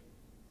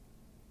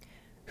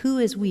 Who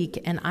is weak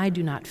and I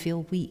do not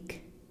feel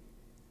weak?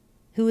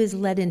 Who is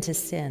led into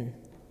sin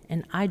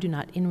and I do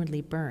not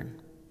inwardly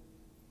burn?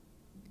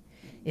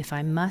 If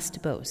I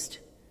must boast,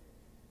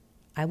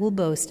 I will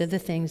boast of the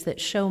things that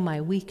show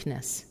my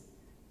weakness.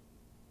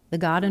 The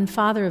God and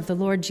Father of the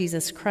Lord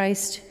Jesus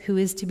Christ, who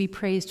is to be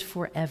praised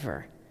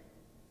forever,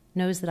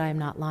 knows that I am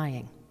not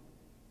lying.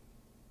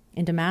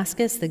 In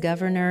Damascus, the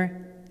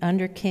governor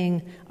under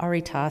King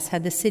Aretas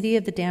had the city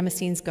of the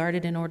Damascenes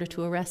guarded in order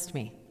to arrest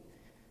me.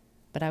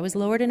 But I was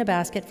lowered in a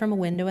basket from a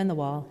window in the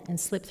wall and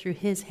slipped through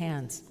his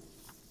hands.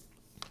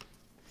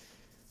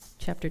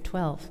 Chapter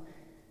 12.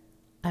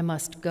 I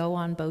must go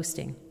on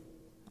boasting.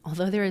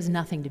 Although there is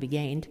nothing to be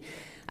gained,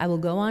 I will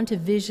go on to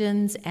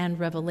visions and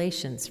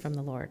revelations from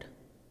the Lord.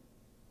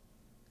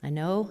 I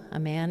know a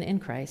man in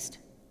Christ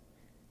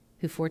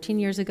who 14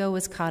 years ago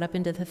was caught up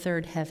into the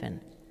third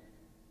heaven.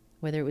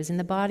 Whether it was in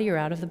the body or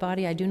out of the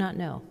body, I do not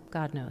know.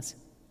 God knows.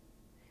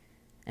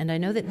 And I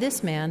know that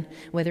this man,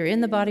 whether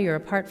in the body or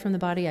apart from the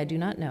body, I do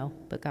not know,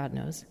 but God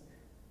knows,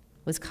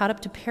 was caught up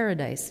to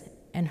paradise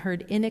and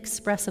heard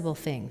inexpressible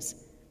things,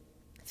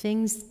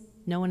 things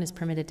no one is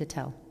permitted to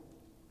tell.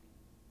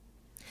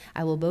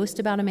 I will boast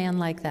about a man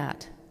like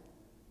that,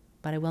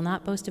 but I will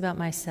not boast about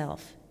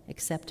myself,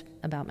 except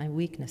about my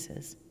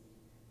weaknesses.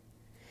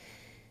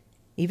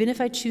 Even if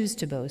I choose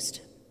to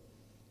boast,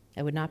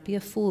 I would not be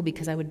a fool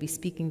because I would be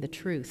speaking the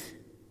truth.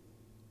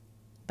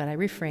 But I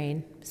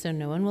refrain, so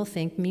no one will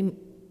think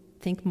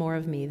more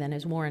of me than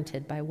is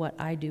warranted by what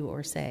I do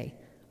or say,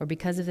 or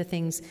because of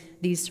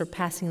these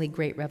surpassingly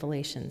great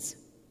revelations.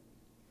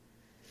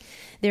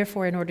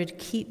 Therefore, in order to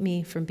keep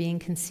me from being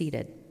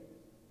conceited,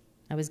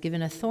 I was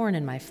given a thorn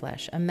in my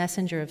flesh, a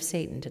messenger of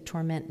Satan to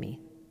torment me.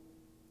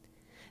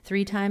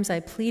 3 times I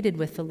pleaded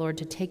with the Lord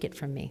to take it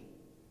from me,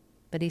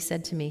 but he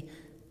said to me,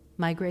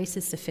 "My grace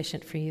is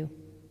sufficient for you,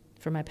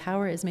 for my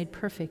power is made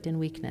perfect in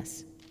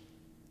weakness."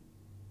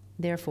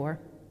 Therefore,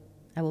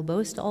 I will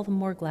boast all the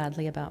more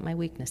gladly about my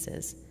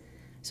weaknesses,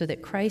 so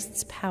that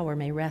Christ's power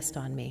may rest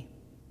on me.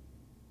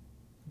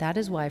 That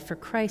is why, for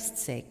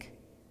Christ's sake,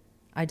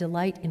 I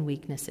delight in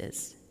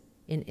weaknesses,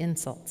 in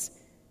insults,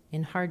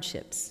 in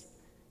hardships,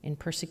 in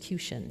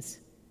persecutions,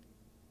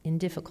 in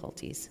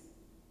difficulties.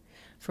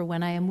 For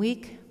when I am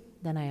weak,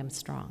 then I am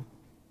strong.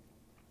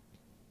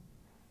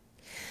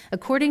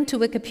 According to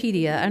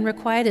Wikipedia,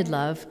 unrequited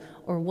love,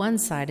 or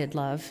one-sided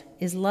love,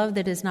 is love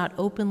that is not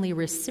openly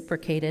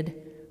reciprocated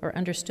or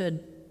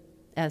understood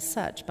as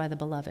such by the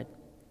beloved.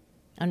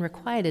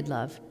 Unrequited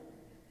love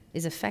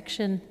is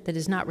affection that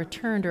is not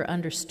returned or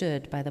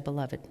understood by the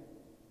beloved.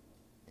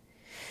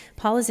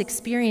 Paul is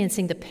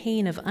experiencing the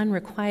pain of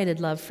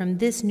unrequited love from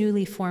this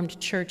newly formed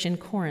church in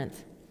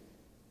Corinth.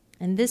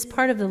 And this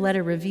part of the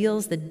letter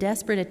reveals the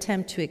desperate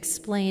attempt to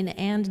explain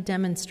and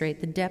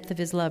demonstrate the depth of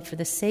his love for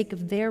the sake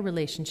of their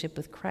relationship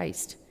with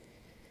Christ.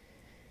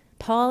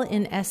 Paul,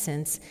 in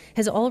essence,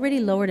 has already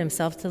lowered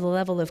himself to the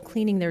level of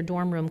cleaning their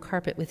dorm room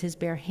carpet with his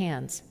bare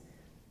hands.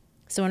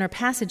 So in our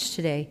passage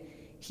today,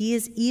 he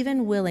is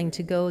even willing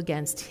to go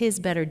against his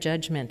better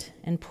judgment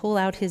and pull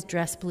out his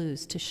dress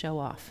blues to show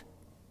off.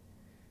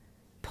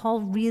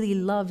 Paul really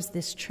loves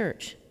this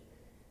church.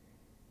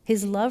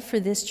 His love for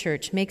this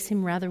church makes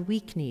him rather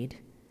weak-kneed,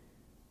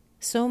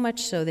 so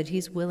much so that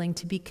he's willing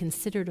to be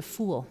considered a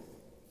fool.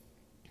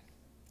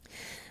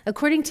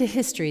 According to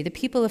history, the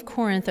people of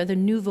Corinth are the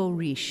nouveau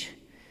riche.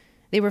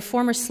 They were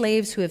former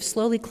slaves who have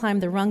slowly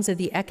climbed the rungs of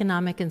the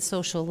economic and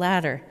social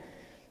ladder,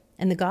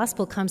 and the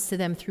gospel comes to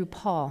them through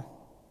Paul.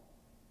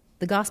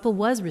 The gospel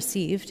was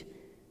received,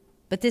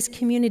 but this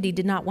community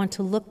did not want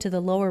to look to the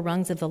lower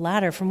rungs of the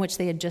ladder from which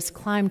they had just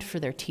climbed for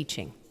their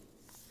teaching.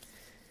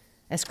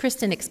 As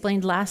Kristen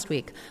explained last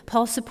week,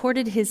 Paul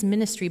supported his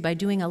ministry by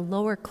doing a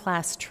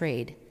lower-class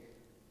trade,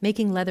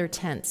 making leather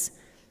tents,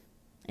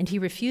 and he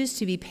refused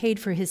to be paid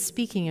for his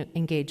speaking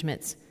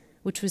engagements,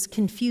 which was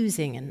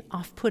confusing and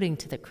off-putting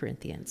to the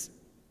Corinthians.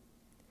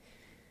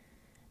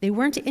 They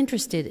weren't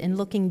interested in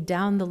looking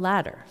down the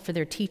ladder for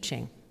their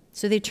teaching,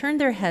 so they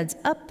turned their heads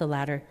up the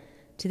ladder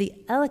to the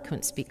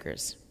eloquent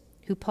speakers,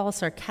 who Paul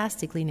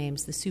sarcastically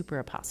names the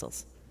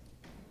super-apostles.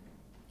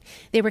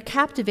 They were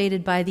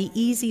captivated by the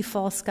easy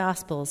false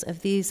gospels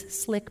of these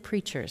slick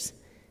preachers,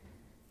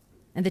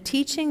 and the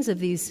teachings of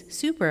these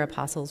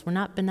super-apostles were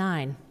not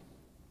benign.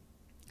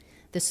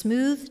 The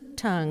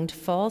smooth-tongued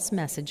false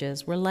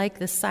messages were like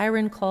the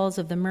siren calls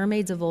of the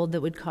mermaids of old that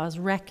would cause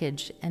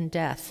wreckage and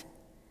death.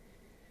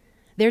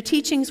 Their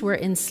teachings were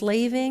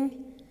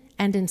enslaving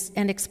and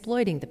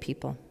exploiting the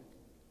people.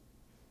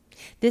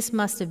 This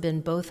must have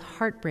been both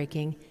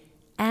heartbreaking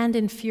and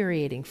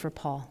infuriating for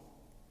Paul.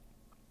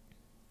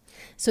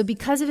 So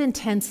because of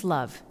intense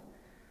love,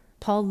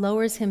 Paul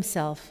lowers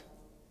himself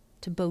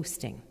to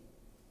boasting,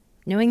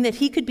 knowing that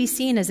he could be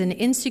seen as an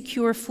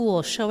insecure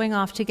fool showing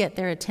off to get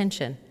their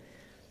attention.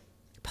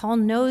 Paul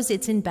knows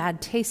it's in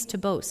bad taste to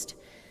boast,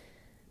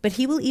 but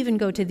he will even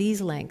go to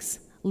these lengths,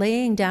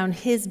 laying down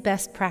his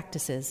best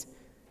practices,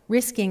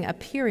 risking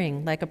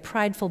appearing like a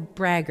prideful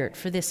braggart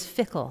for this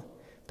fickle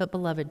but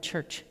beloved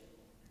church.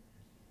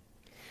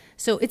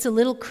 So it's a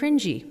little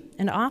cringy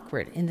and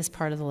awkward in this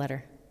part of the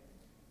letter.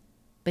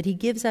 But he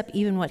gives up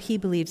even what he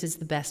believes is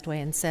the best way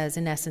and says,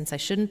 in essence, I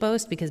shouldn't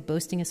boast because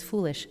boasting is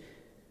foolish.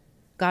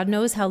 God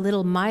knows how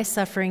little my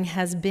suffering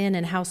has been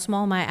and how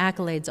small my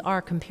accolades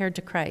are compared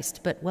to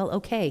Christ. But, well,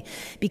 okay,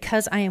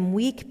 because I am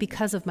weak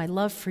because of my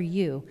love for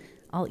you,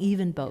 I'll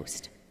even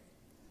boast.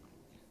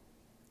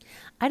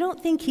 I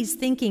don't think he's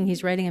thinking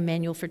he's writing a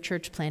manual for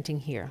church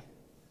planting here.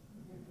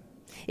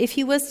 If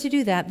he was to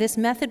do that, this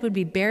method would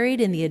be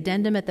buried in the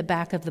addendum at the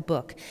back of the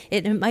book.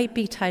 It might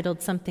be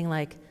titled something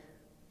like,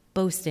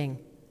 Boasting,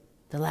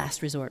 the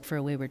Last Resort for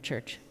a Wayward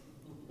Church.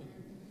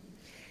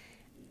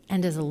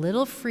 And as a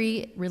little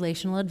free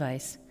relational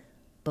advice,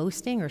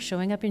 boasting or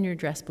showing up in your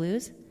dress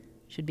blues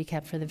should be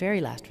kept for the very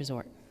last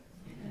resort.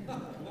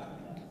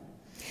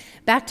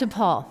 Back to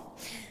Paul.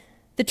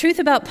 The truth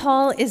about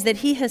Paul is that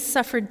he has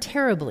suffered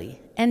terribly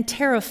and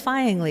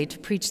terrifyingly to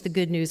preach the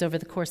good news over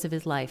the course of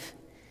his life.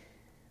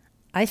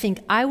 I think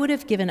I would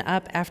have given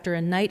up after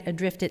a night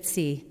adrift at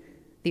sea.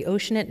 The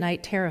ocean at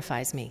night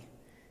terrifies me,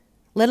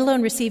 let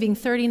alone receiving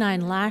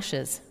 39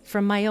 lashes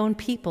from my own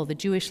people, the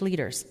Jewish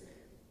leaders.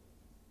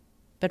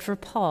 But for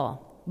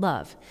Paul,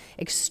 love,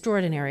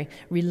 extraordinary,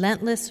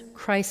 relentless,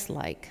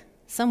 Christ-like,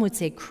 some would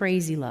say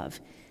crazy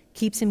love,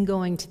 keeps him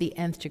going to the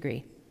nth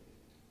degree.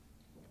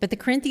 But the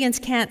Corinthians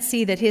can't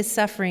see that his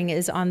suffering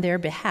is on their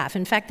behalf.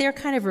 In fact, they're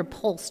kind of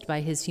repulsed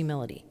by his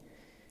humility.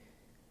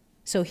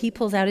 So he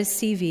pulls out his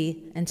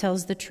CV and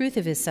tells the truth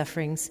of his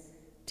sufferings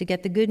to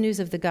get the good news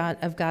of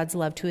God's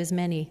love to as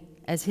many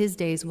as his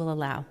days will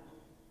allow.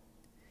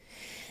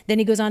 Then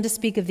he goes on to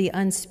speak of the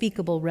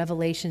unspeakable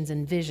revelations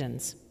and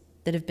visions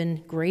that have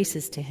been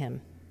graces to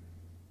him,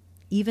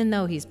 even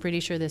though he's pretty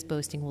sure this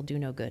boasting will do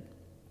no good.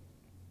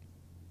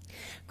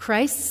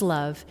 Christ's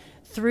love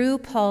through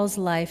Paul's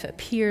life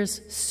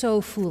appears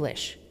so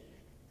foolish.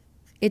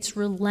 It's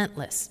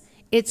relentless.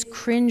 It's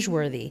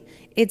cringeworthy.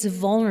 It's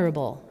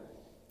vulnerable.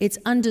 It's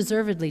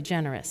undeservedly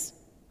generous.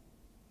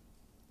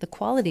 The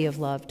quality of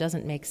love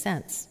doesn't make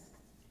sense.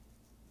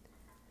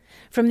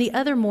 From the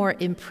other more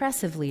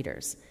impressive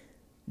leaders,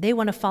 they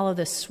want to follow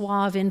the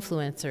suave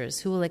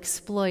influencers who will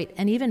exploit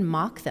and even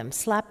mock them,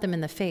 slap them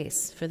in the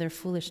face for their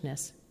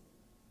foolishness.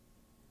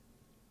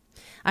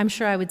 I'm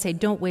sure I would say,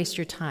 don't waste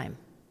your time.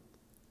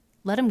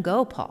 Let him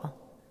go, Paul.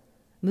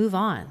 Move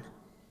on.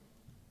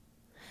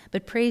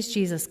 But praise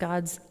Jesus,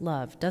 God's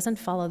love doesn't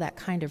follow that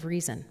kind of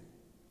reason.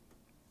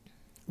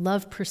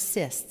 Love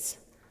persists.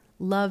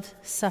 Love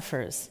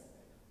suffers.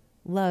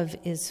 Love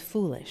is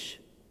foolish.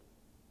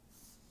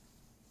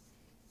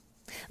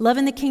 Love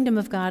in the kingdom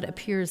of God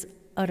appears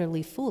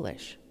utterly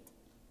foolish.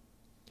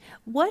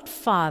 What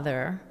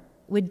father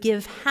would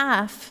give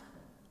half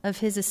of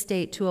his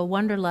estate to a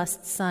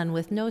wanderlust son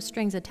with no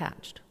strings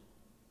attached?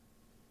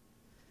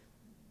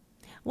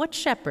 What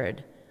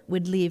shepherd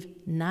would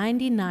leave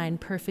 99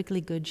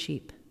 perfectly good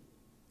sheep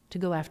to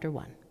go after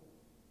one?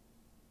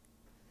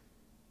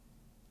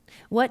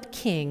 What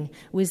king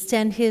would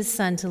send his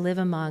son to live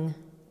among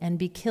and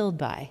be killed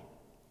by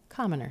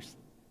commoners?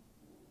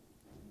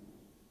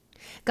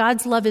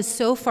 God's love is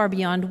so far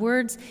beyond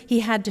words,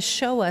 he had to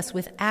show us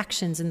with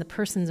actions in the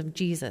persons of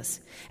Jesus.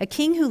 A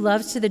king who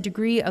loves to the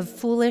degree of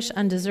foolish,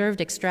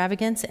 undeserved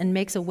extravagance and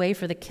makes a way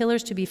for the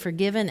killers to be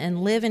forgiven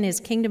and live in his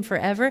kingdom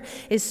forever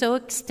is so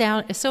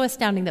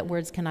astounding that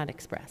words cannot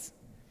express.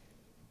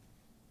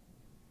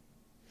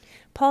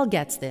 Paul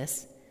gets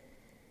this,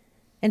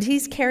 and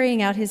he's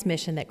carrying out his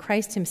mission that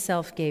Christ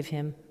himself gave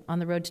him on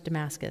the road to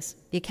Damascus.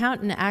 The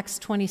account in Acts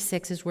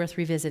 26 is worth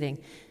revisiting.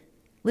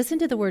 Listen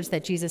to the words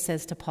that Jesus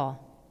says to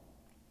Paul.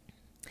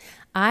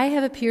 I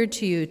have appeared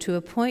to you to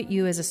appoint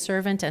you as a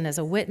servant and as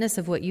a witness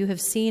of what you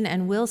have seen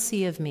and will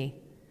see of me.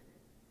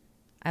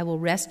 I will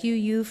rescue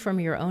you from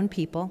your own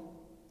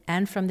people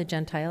and from the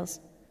Gentiles.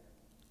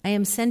 I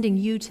am sending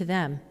you to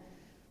them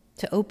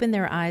to open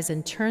their eyes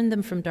and turn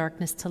them from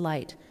darkness to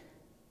light,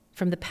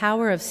 from the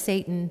power of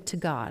Satan to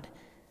God,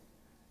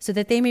 so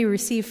that they may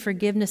receive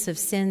forgiveness of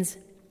sins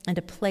and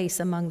a place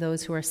among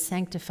those who are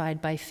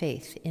sanctified by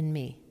faith in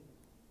me.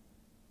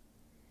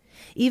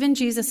 Even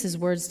Jesus'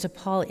 words to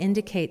Paul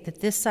indicate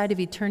that this side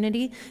of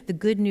eternity, the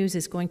good news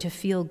is going to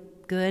feel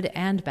good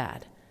and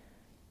bad.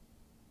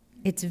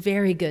 It's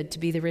very good to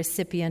be the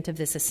recipient of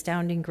this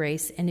astounding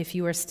grace, and if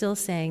you are still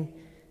saying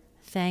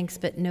thanks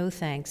but no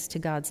thanks to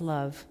God's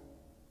love,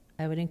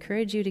 I would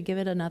encourage you to give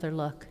it another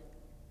look.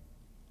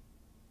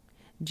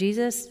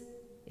 Jesus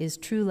is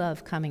true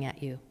love coming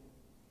at you,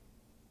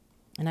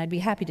 and I'd be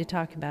happy to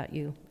talk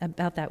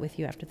about that with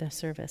you after the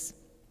service.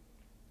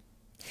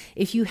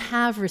 If you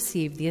have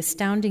received the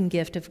astounding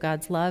gift of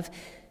God's love,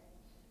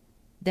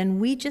 then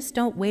we just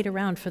don't wait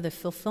around for the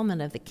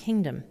fulfillment of the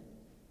kingdom.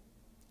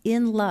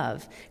 In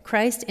love,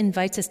 Christ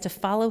invites us to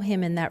follow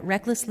him in that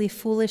recklessly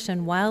foolish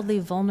and wildly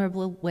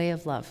vulnerable way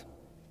of love.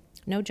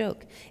 No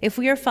joke. If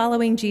we are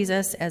following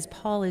Jesus as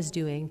Paul is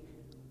doing,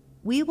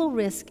 we will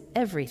risk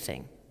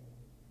everything,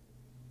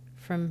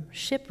 from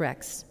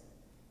shipwrecks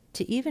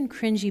to even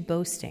cringy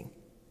boasting,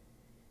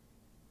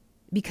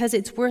 because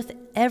it's worth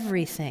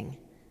everything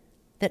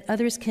that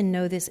others can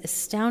know this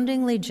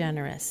astoundingly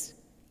generous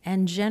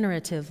and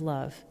generative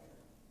love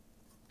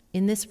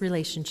in this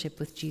relationship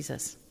with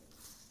Jesus.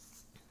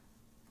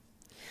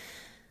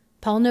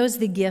 Paul knows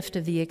the gift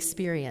of the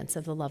experience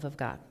of the love of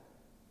God,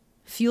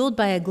 fueled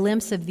by a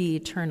glimpse of the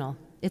eternal.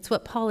 It's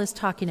what Paul is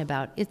talking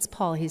about. It's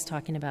Paul he's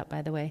talking about,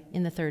 by the way,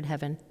 in the third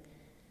heaven.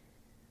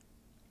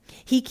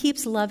 He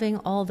keeps loving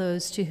all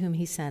those to whom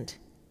he sent.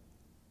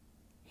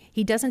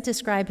 He doesn't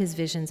describe his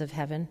visions of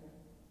heaven,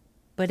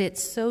 but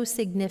it's so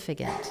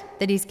significant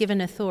that he's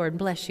given a thorn,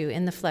 bless you,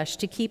 in the flesh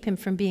to keep him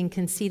from being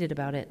conceited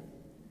about it.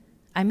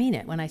 I mean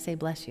it when I say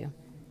bless you.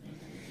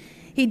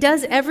 He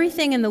does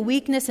everything in the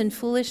weakness and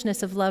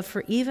foolishness of love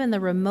for even the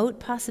remote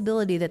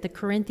possibility that the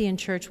Corinthian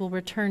church will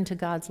return to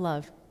God's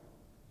love.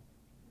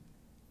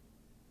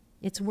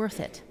 It's worth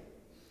it.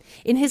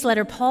 In his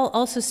letter, Paul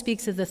also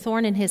speaks of the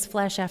thorn in his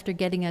flesh after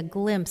getting a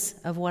glimpse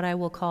of what I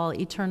will call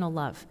eternal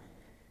love.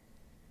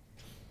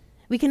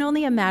 We can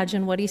only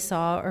imagine what he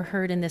saw or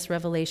heard in this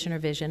revelation or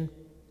vision,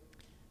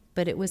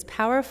 but it was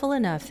powerful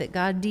enough that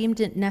God deemed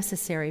it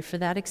necessary for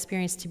that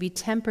experience to be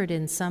tempered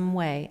in some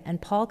way,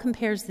 and Paul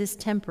compares this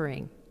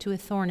tempering to a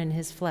thorn in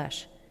his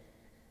flesh.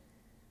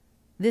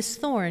 This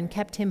thorn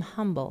kept him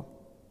humble,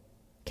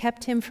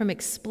 kept him from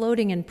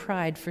exploding in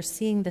pride for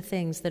seeing the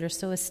things that are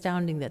so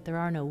astounding that there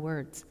are no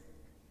words.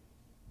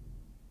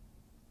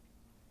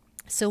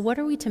 So what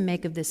are we to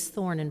make of this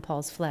thorn in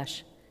Paul's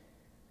flesh?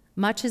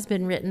 Much has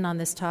been written on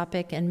this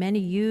topic, and many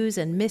use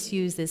and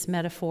misuse this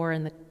metaphor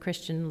in the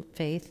Christian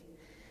faith.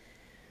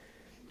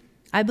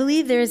 I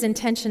believe there is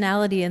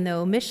intentionality in the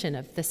omission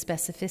of the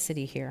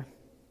specificity here.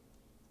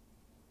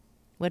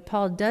 What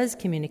Paul does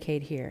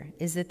communicate here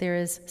is that there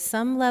is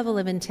some level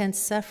of intense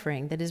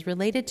suffering that is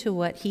related to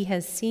what he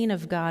has seen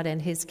of God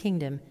and his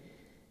kingdom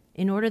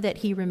in order that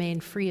he remain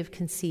free of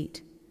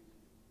conceit.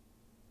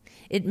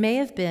 It may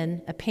have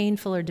been a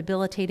painful or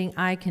debilitating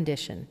eye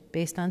condition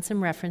based on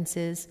some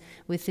references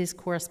with his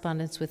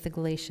correspondence with the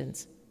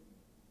Galatians.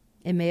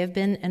 It may have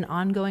been an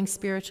ongoing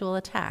spiritual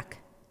attack.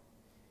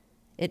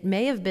 It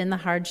may have been the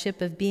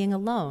hardship of being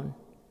alone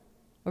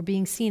or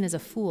being seen as a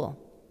fool.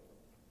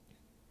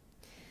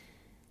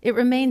 It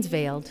remains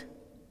veiled,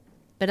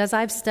 but as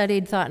I've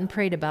studied, thought, and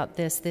prayed about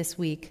this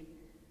week,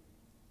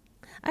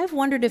 I've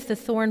wondered if the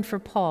thorn for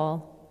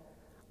Paul,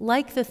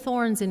 like the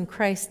thorns in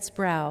Christ's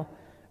brow,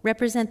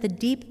 represent the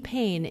deep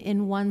pain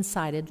in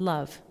one-sided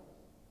love.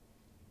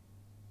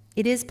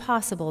 It is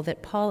possible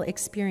that Paul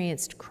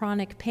experienced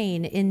chronic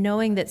pain in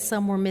knowing that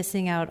some were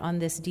missing out on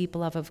this deep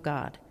love of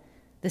God,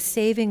 the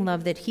saving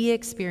love that he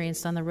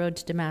experienced on the road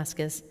to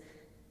Damascus,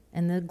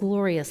 and the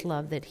glorious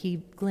love that he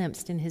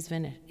glimpsed in his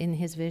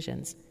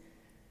visions.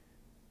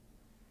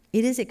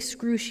 It is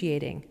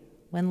excruciating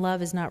when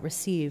love is not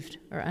received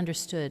or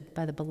understood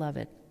by the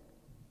beloved.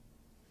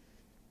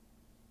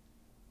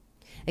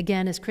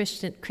 Again, as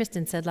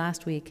Kristen said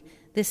last week,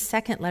 this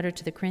second letter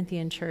to the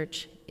Corinthian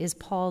church is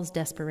Paul's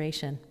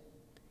desperation.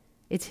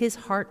 It's his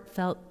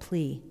heartfelt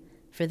plea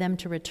for them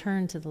to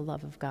return to the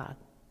love of God.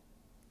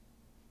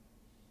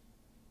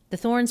 The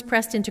thorns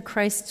pressed into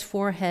Christ's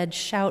forehead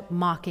shout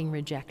mocking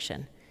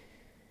rejection.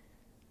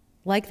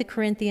 Like the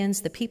Corinthians,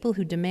 the people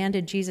who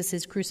demanded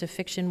Jesus'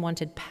 crucifixion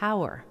wanted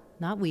power,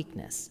 not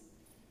weakness.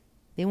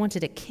 They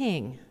wanted a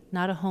king,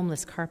 not a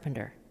homeless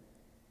carpenter.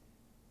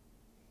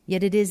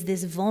 Yet it is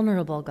this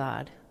vulnerable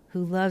God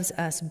who loves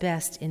us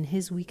best in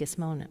his weakest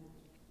moment.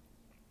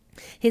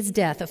 His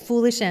death, a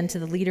foolish end to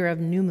the leader of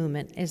New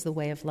Movement, is the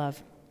way of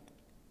love.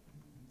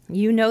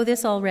 You know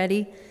this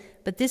already,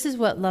 but this is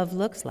what love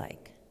looks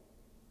like.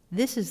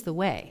 This is the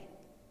way.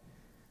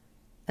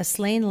 A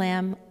slain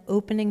lamb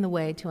opening the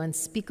way to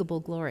unspeakable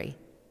glory.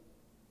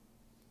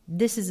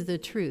 This is the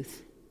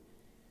truth.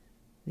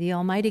 The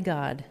Almighty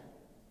God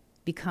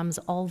becomes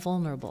all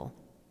vulnerable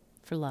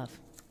for love.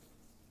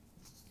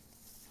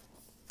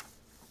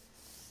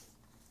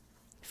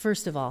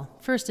 First of all,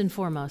 first and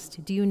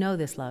foremost, do you know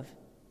this love?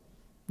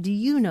 Do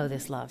you know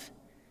this love?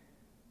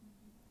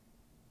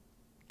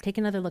 Take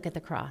another look at the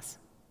cross.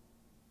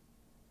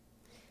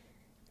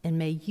 And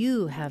may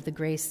you have the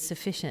grace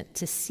sufficient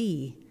to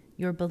see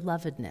your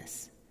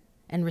belovedness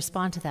and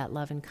respond to that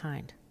love in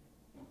kind.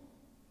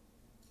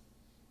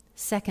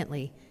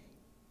 Secondly,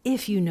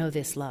 if you know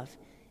this love,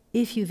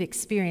 if you've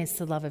experienced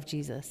the love of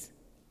Jesus,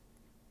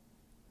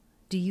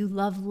 do you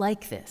love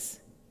like this?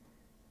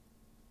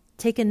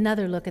 Take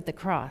another look at the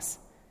cross.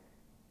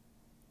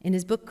 In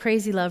his book,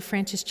 Crazy Love,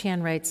 Francis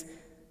Chan writes,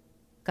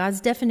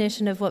 God's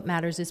definition of what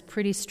matters is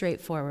pretty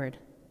straightforward.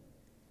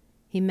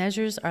 He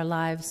measures our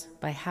lives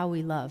by how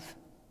we love.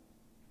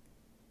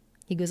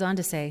 He goes on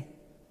to say,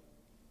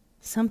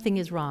 something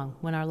is wrong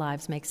when our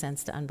lives make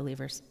sense to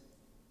unbelievers.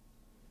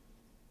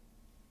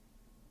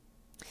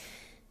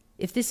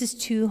 If this is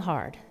too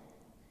hard,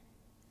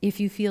 if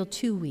you feel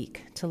too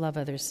weak to love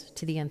others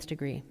to the nth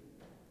degree,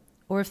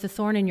 or if the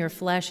thorn in your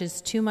flesh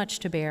is too much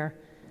to bear,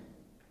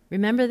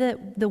 remember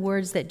the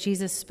words that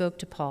Jesus spoke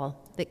to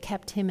Paul that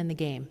kept him in the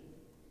game.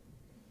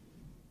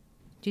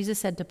 Jesus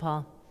said to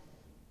Paul,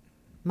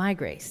 "My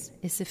grace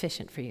is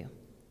sufficient for you."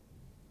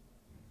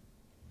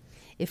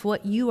 If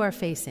what you are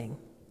facing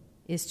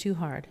is too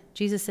hard,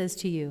 Jesus says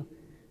to you,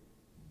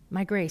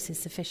 my grace is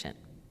sufficient.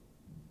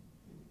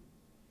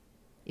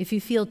 If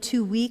you feel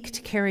too weak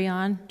to carry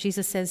on,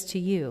 Jesus says to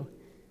you,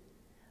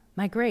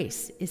 my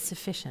grace is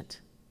sufficient.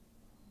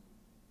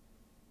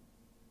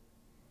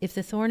 If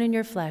the thorn in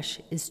your flesh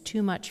is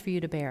too much for you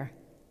to bear,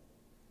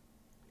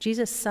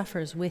 Jesus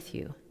suffers with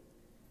you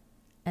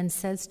and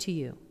says to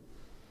you,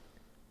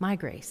 my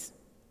grace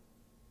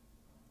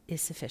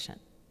is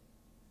sufficient.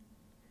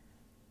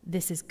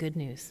 This is good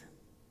news.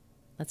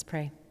 Let's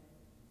pray.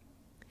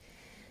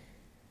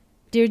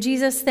 Dear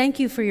Jesus, thank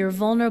you for your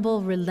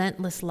vulnerable,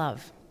 relentless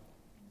love.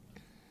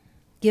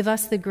 Give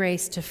us the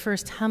grace to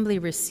first humbly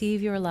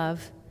receive your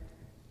love,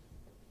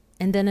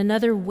 and then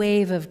another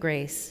wave of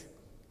grace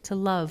to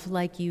love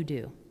like you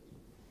do.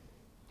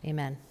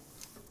 Amen.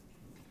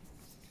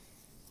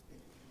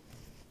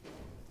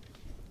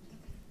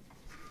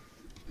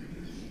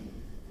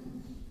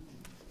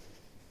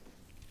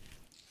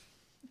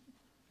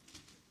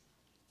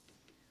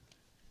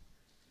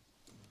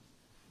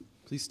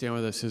 Please stand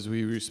with us as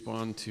we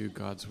respond to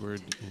God's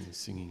word in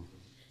singing.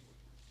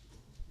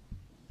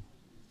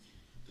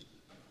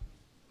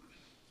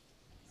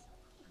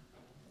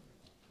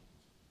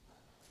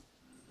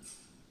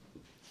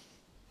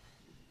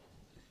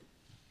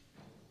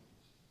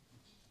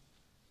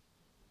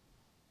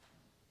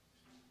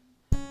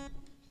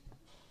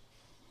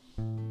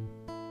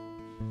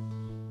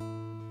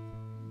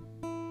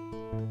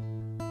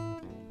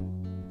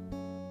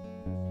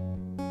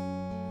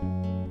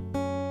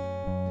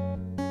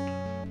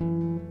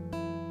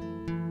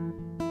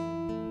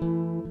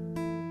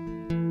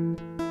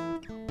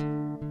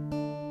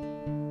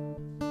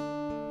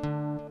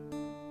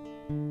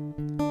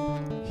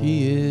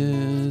 He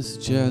is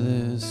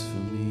jealous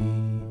for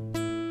me.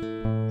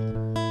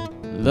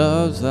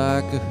 Love's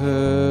like a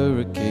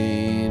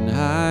hurricane.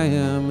 I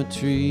am a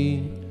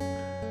tree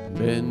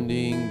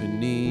bending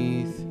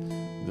beneath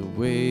the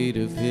weight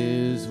of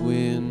his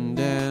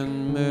wind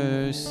and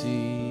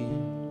mercy.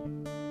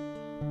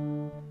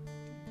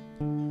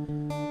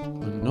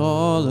 When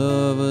all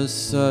of a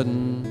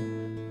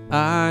sudden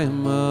I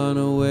am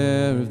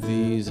unaware of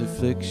these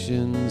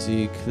afflictions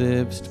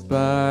eclipsed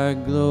by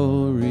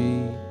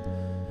glory,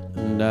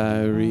 and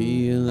I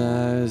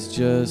realize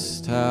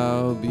just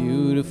how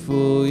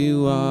beautiful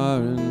you are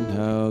and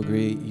how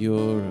great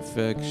your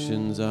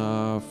affections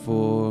are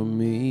for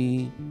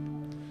me.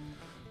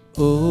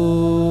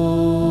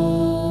 Oh,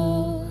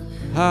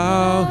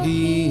 how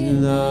he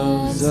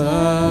loves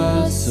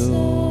us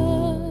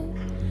so.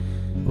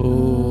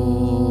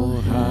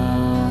 Oh,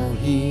 how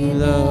he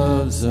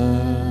loves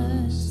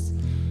us.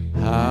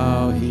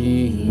 How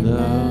he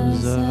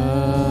loves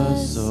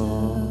us all.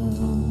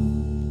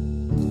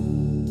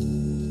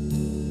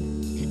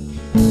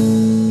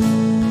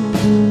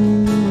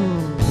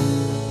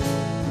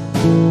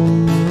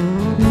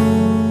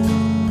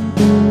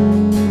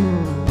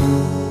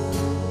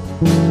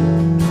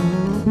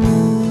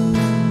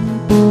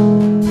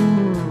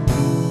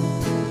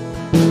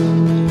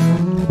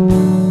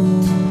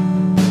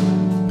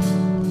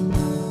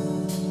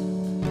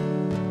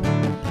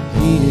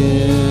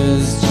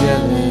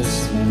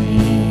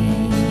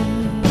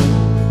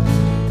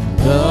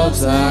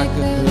 Like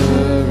a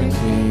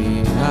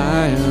hurricane,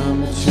 I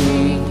am a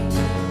tree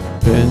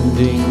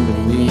bending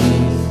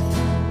beneath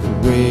the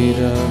weight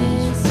of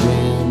his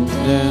wind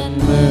and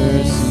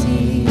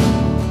mercy.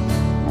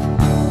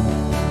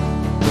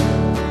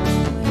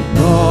 And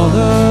all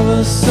of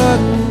a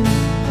sudden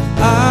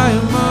I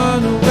am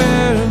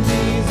unaware of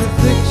these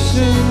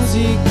afflictions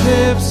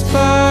eclipsed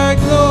by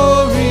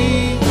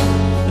glory,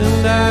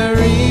 and I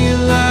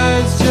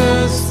realize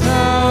just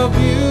how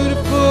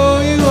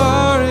beautiful you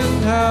are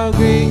and how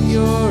great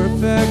your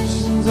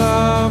affections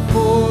are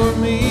for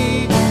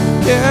me.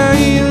 Yeah,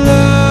 he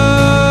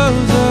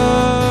loves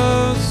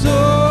us.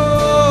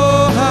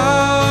 Oh,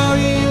 how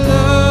he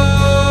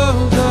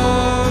loves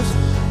us.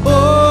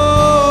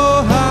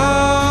 Oh,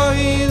 how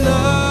he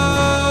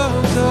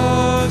loves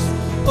us.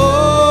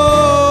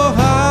 Oh,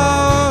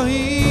 how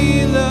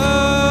he loves.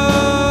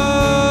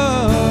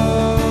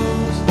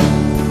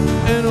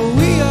 And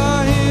we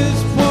are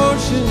his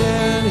portion,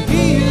 and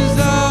he is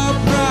our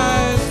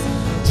prize,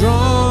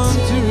 drawn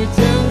to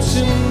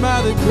redemption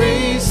by the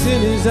grace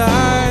in his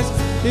eyes.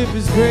 If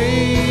his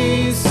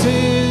grace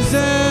is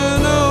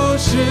an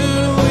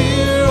ocean,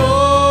 we're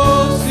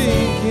all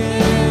sinking,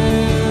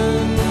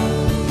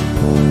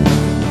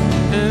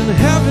 and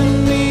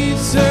heaven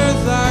meets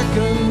earth like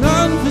an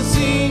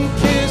unforeseen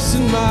kiss,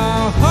 and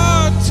my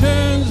heart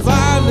turns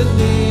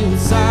violently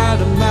inside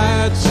of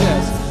my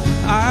chest.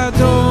 I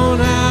don't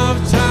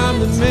have time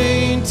to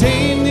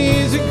maintain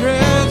these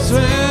regrets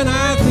when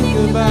I think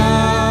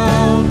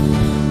about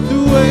the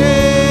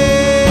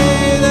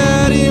way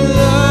that he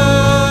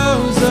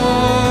loves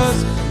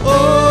us.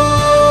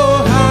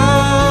 Oh,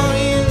 how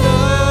he loves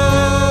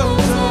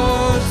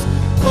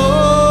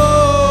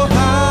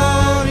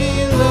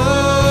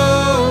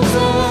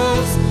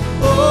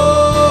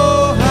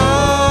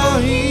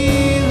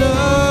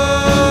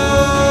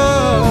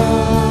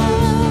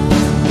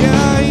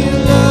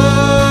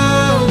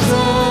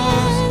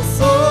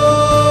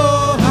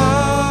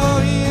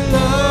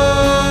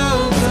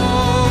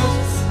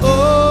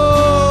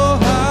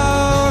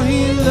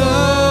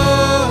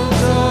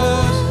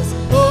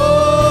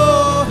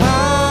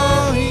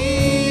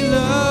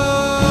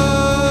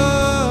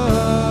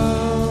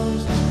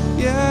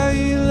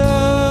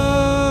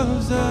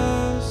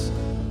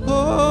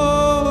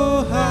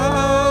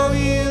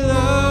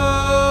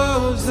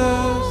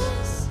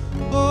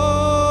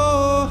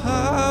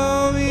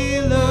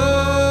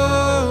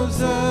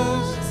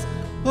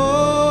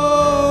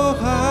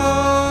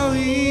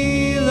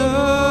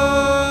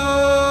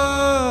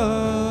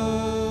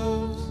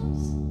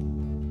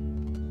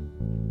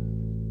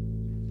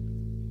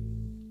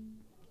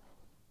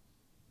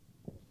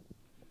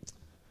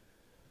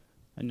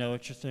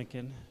what you're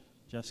thinking.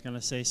 Jeff's going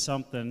to say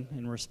something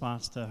in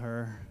response to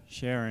her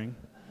sharing.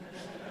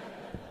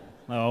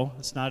 No,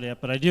 that's not it.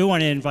 But I do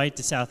want to invite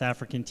the South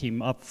African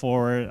team up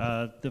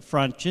for the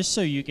front, just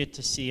so you get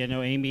to see. I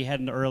know Amy had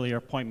an earlier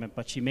appointment,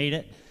 but she made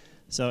it.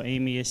 So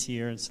Amy is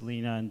here, and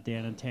Selena, and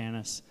Dan, and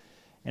Tanis.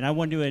 And I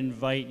want to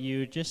invite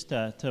you just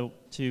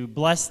to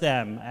bless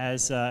them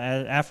as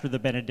after the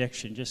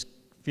benediction. Just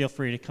feel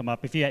free to come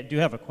up. If you do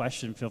have a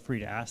question, feel free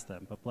to ask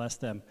them. But bless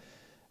them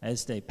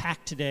as they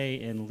pack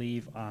today and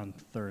leave on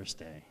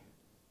Thursday.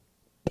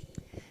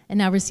 And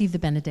now receive the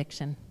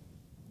benediction.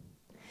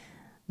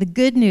 The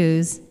good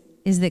news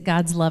is that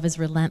God's love is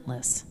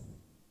relentless,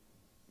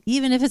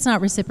 even if it's not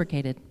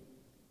reciprocated.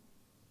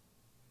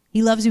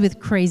 He loves you with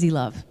crazy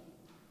love.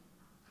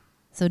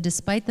 So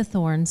despite the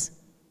thorns,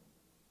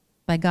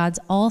 by God's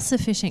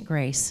all-sufficient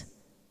grace,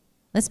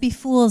 let's be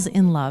fools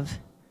in love,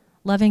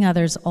 loving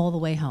others all the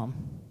way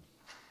home.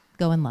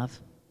 Go in love.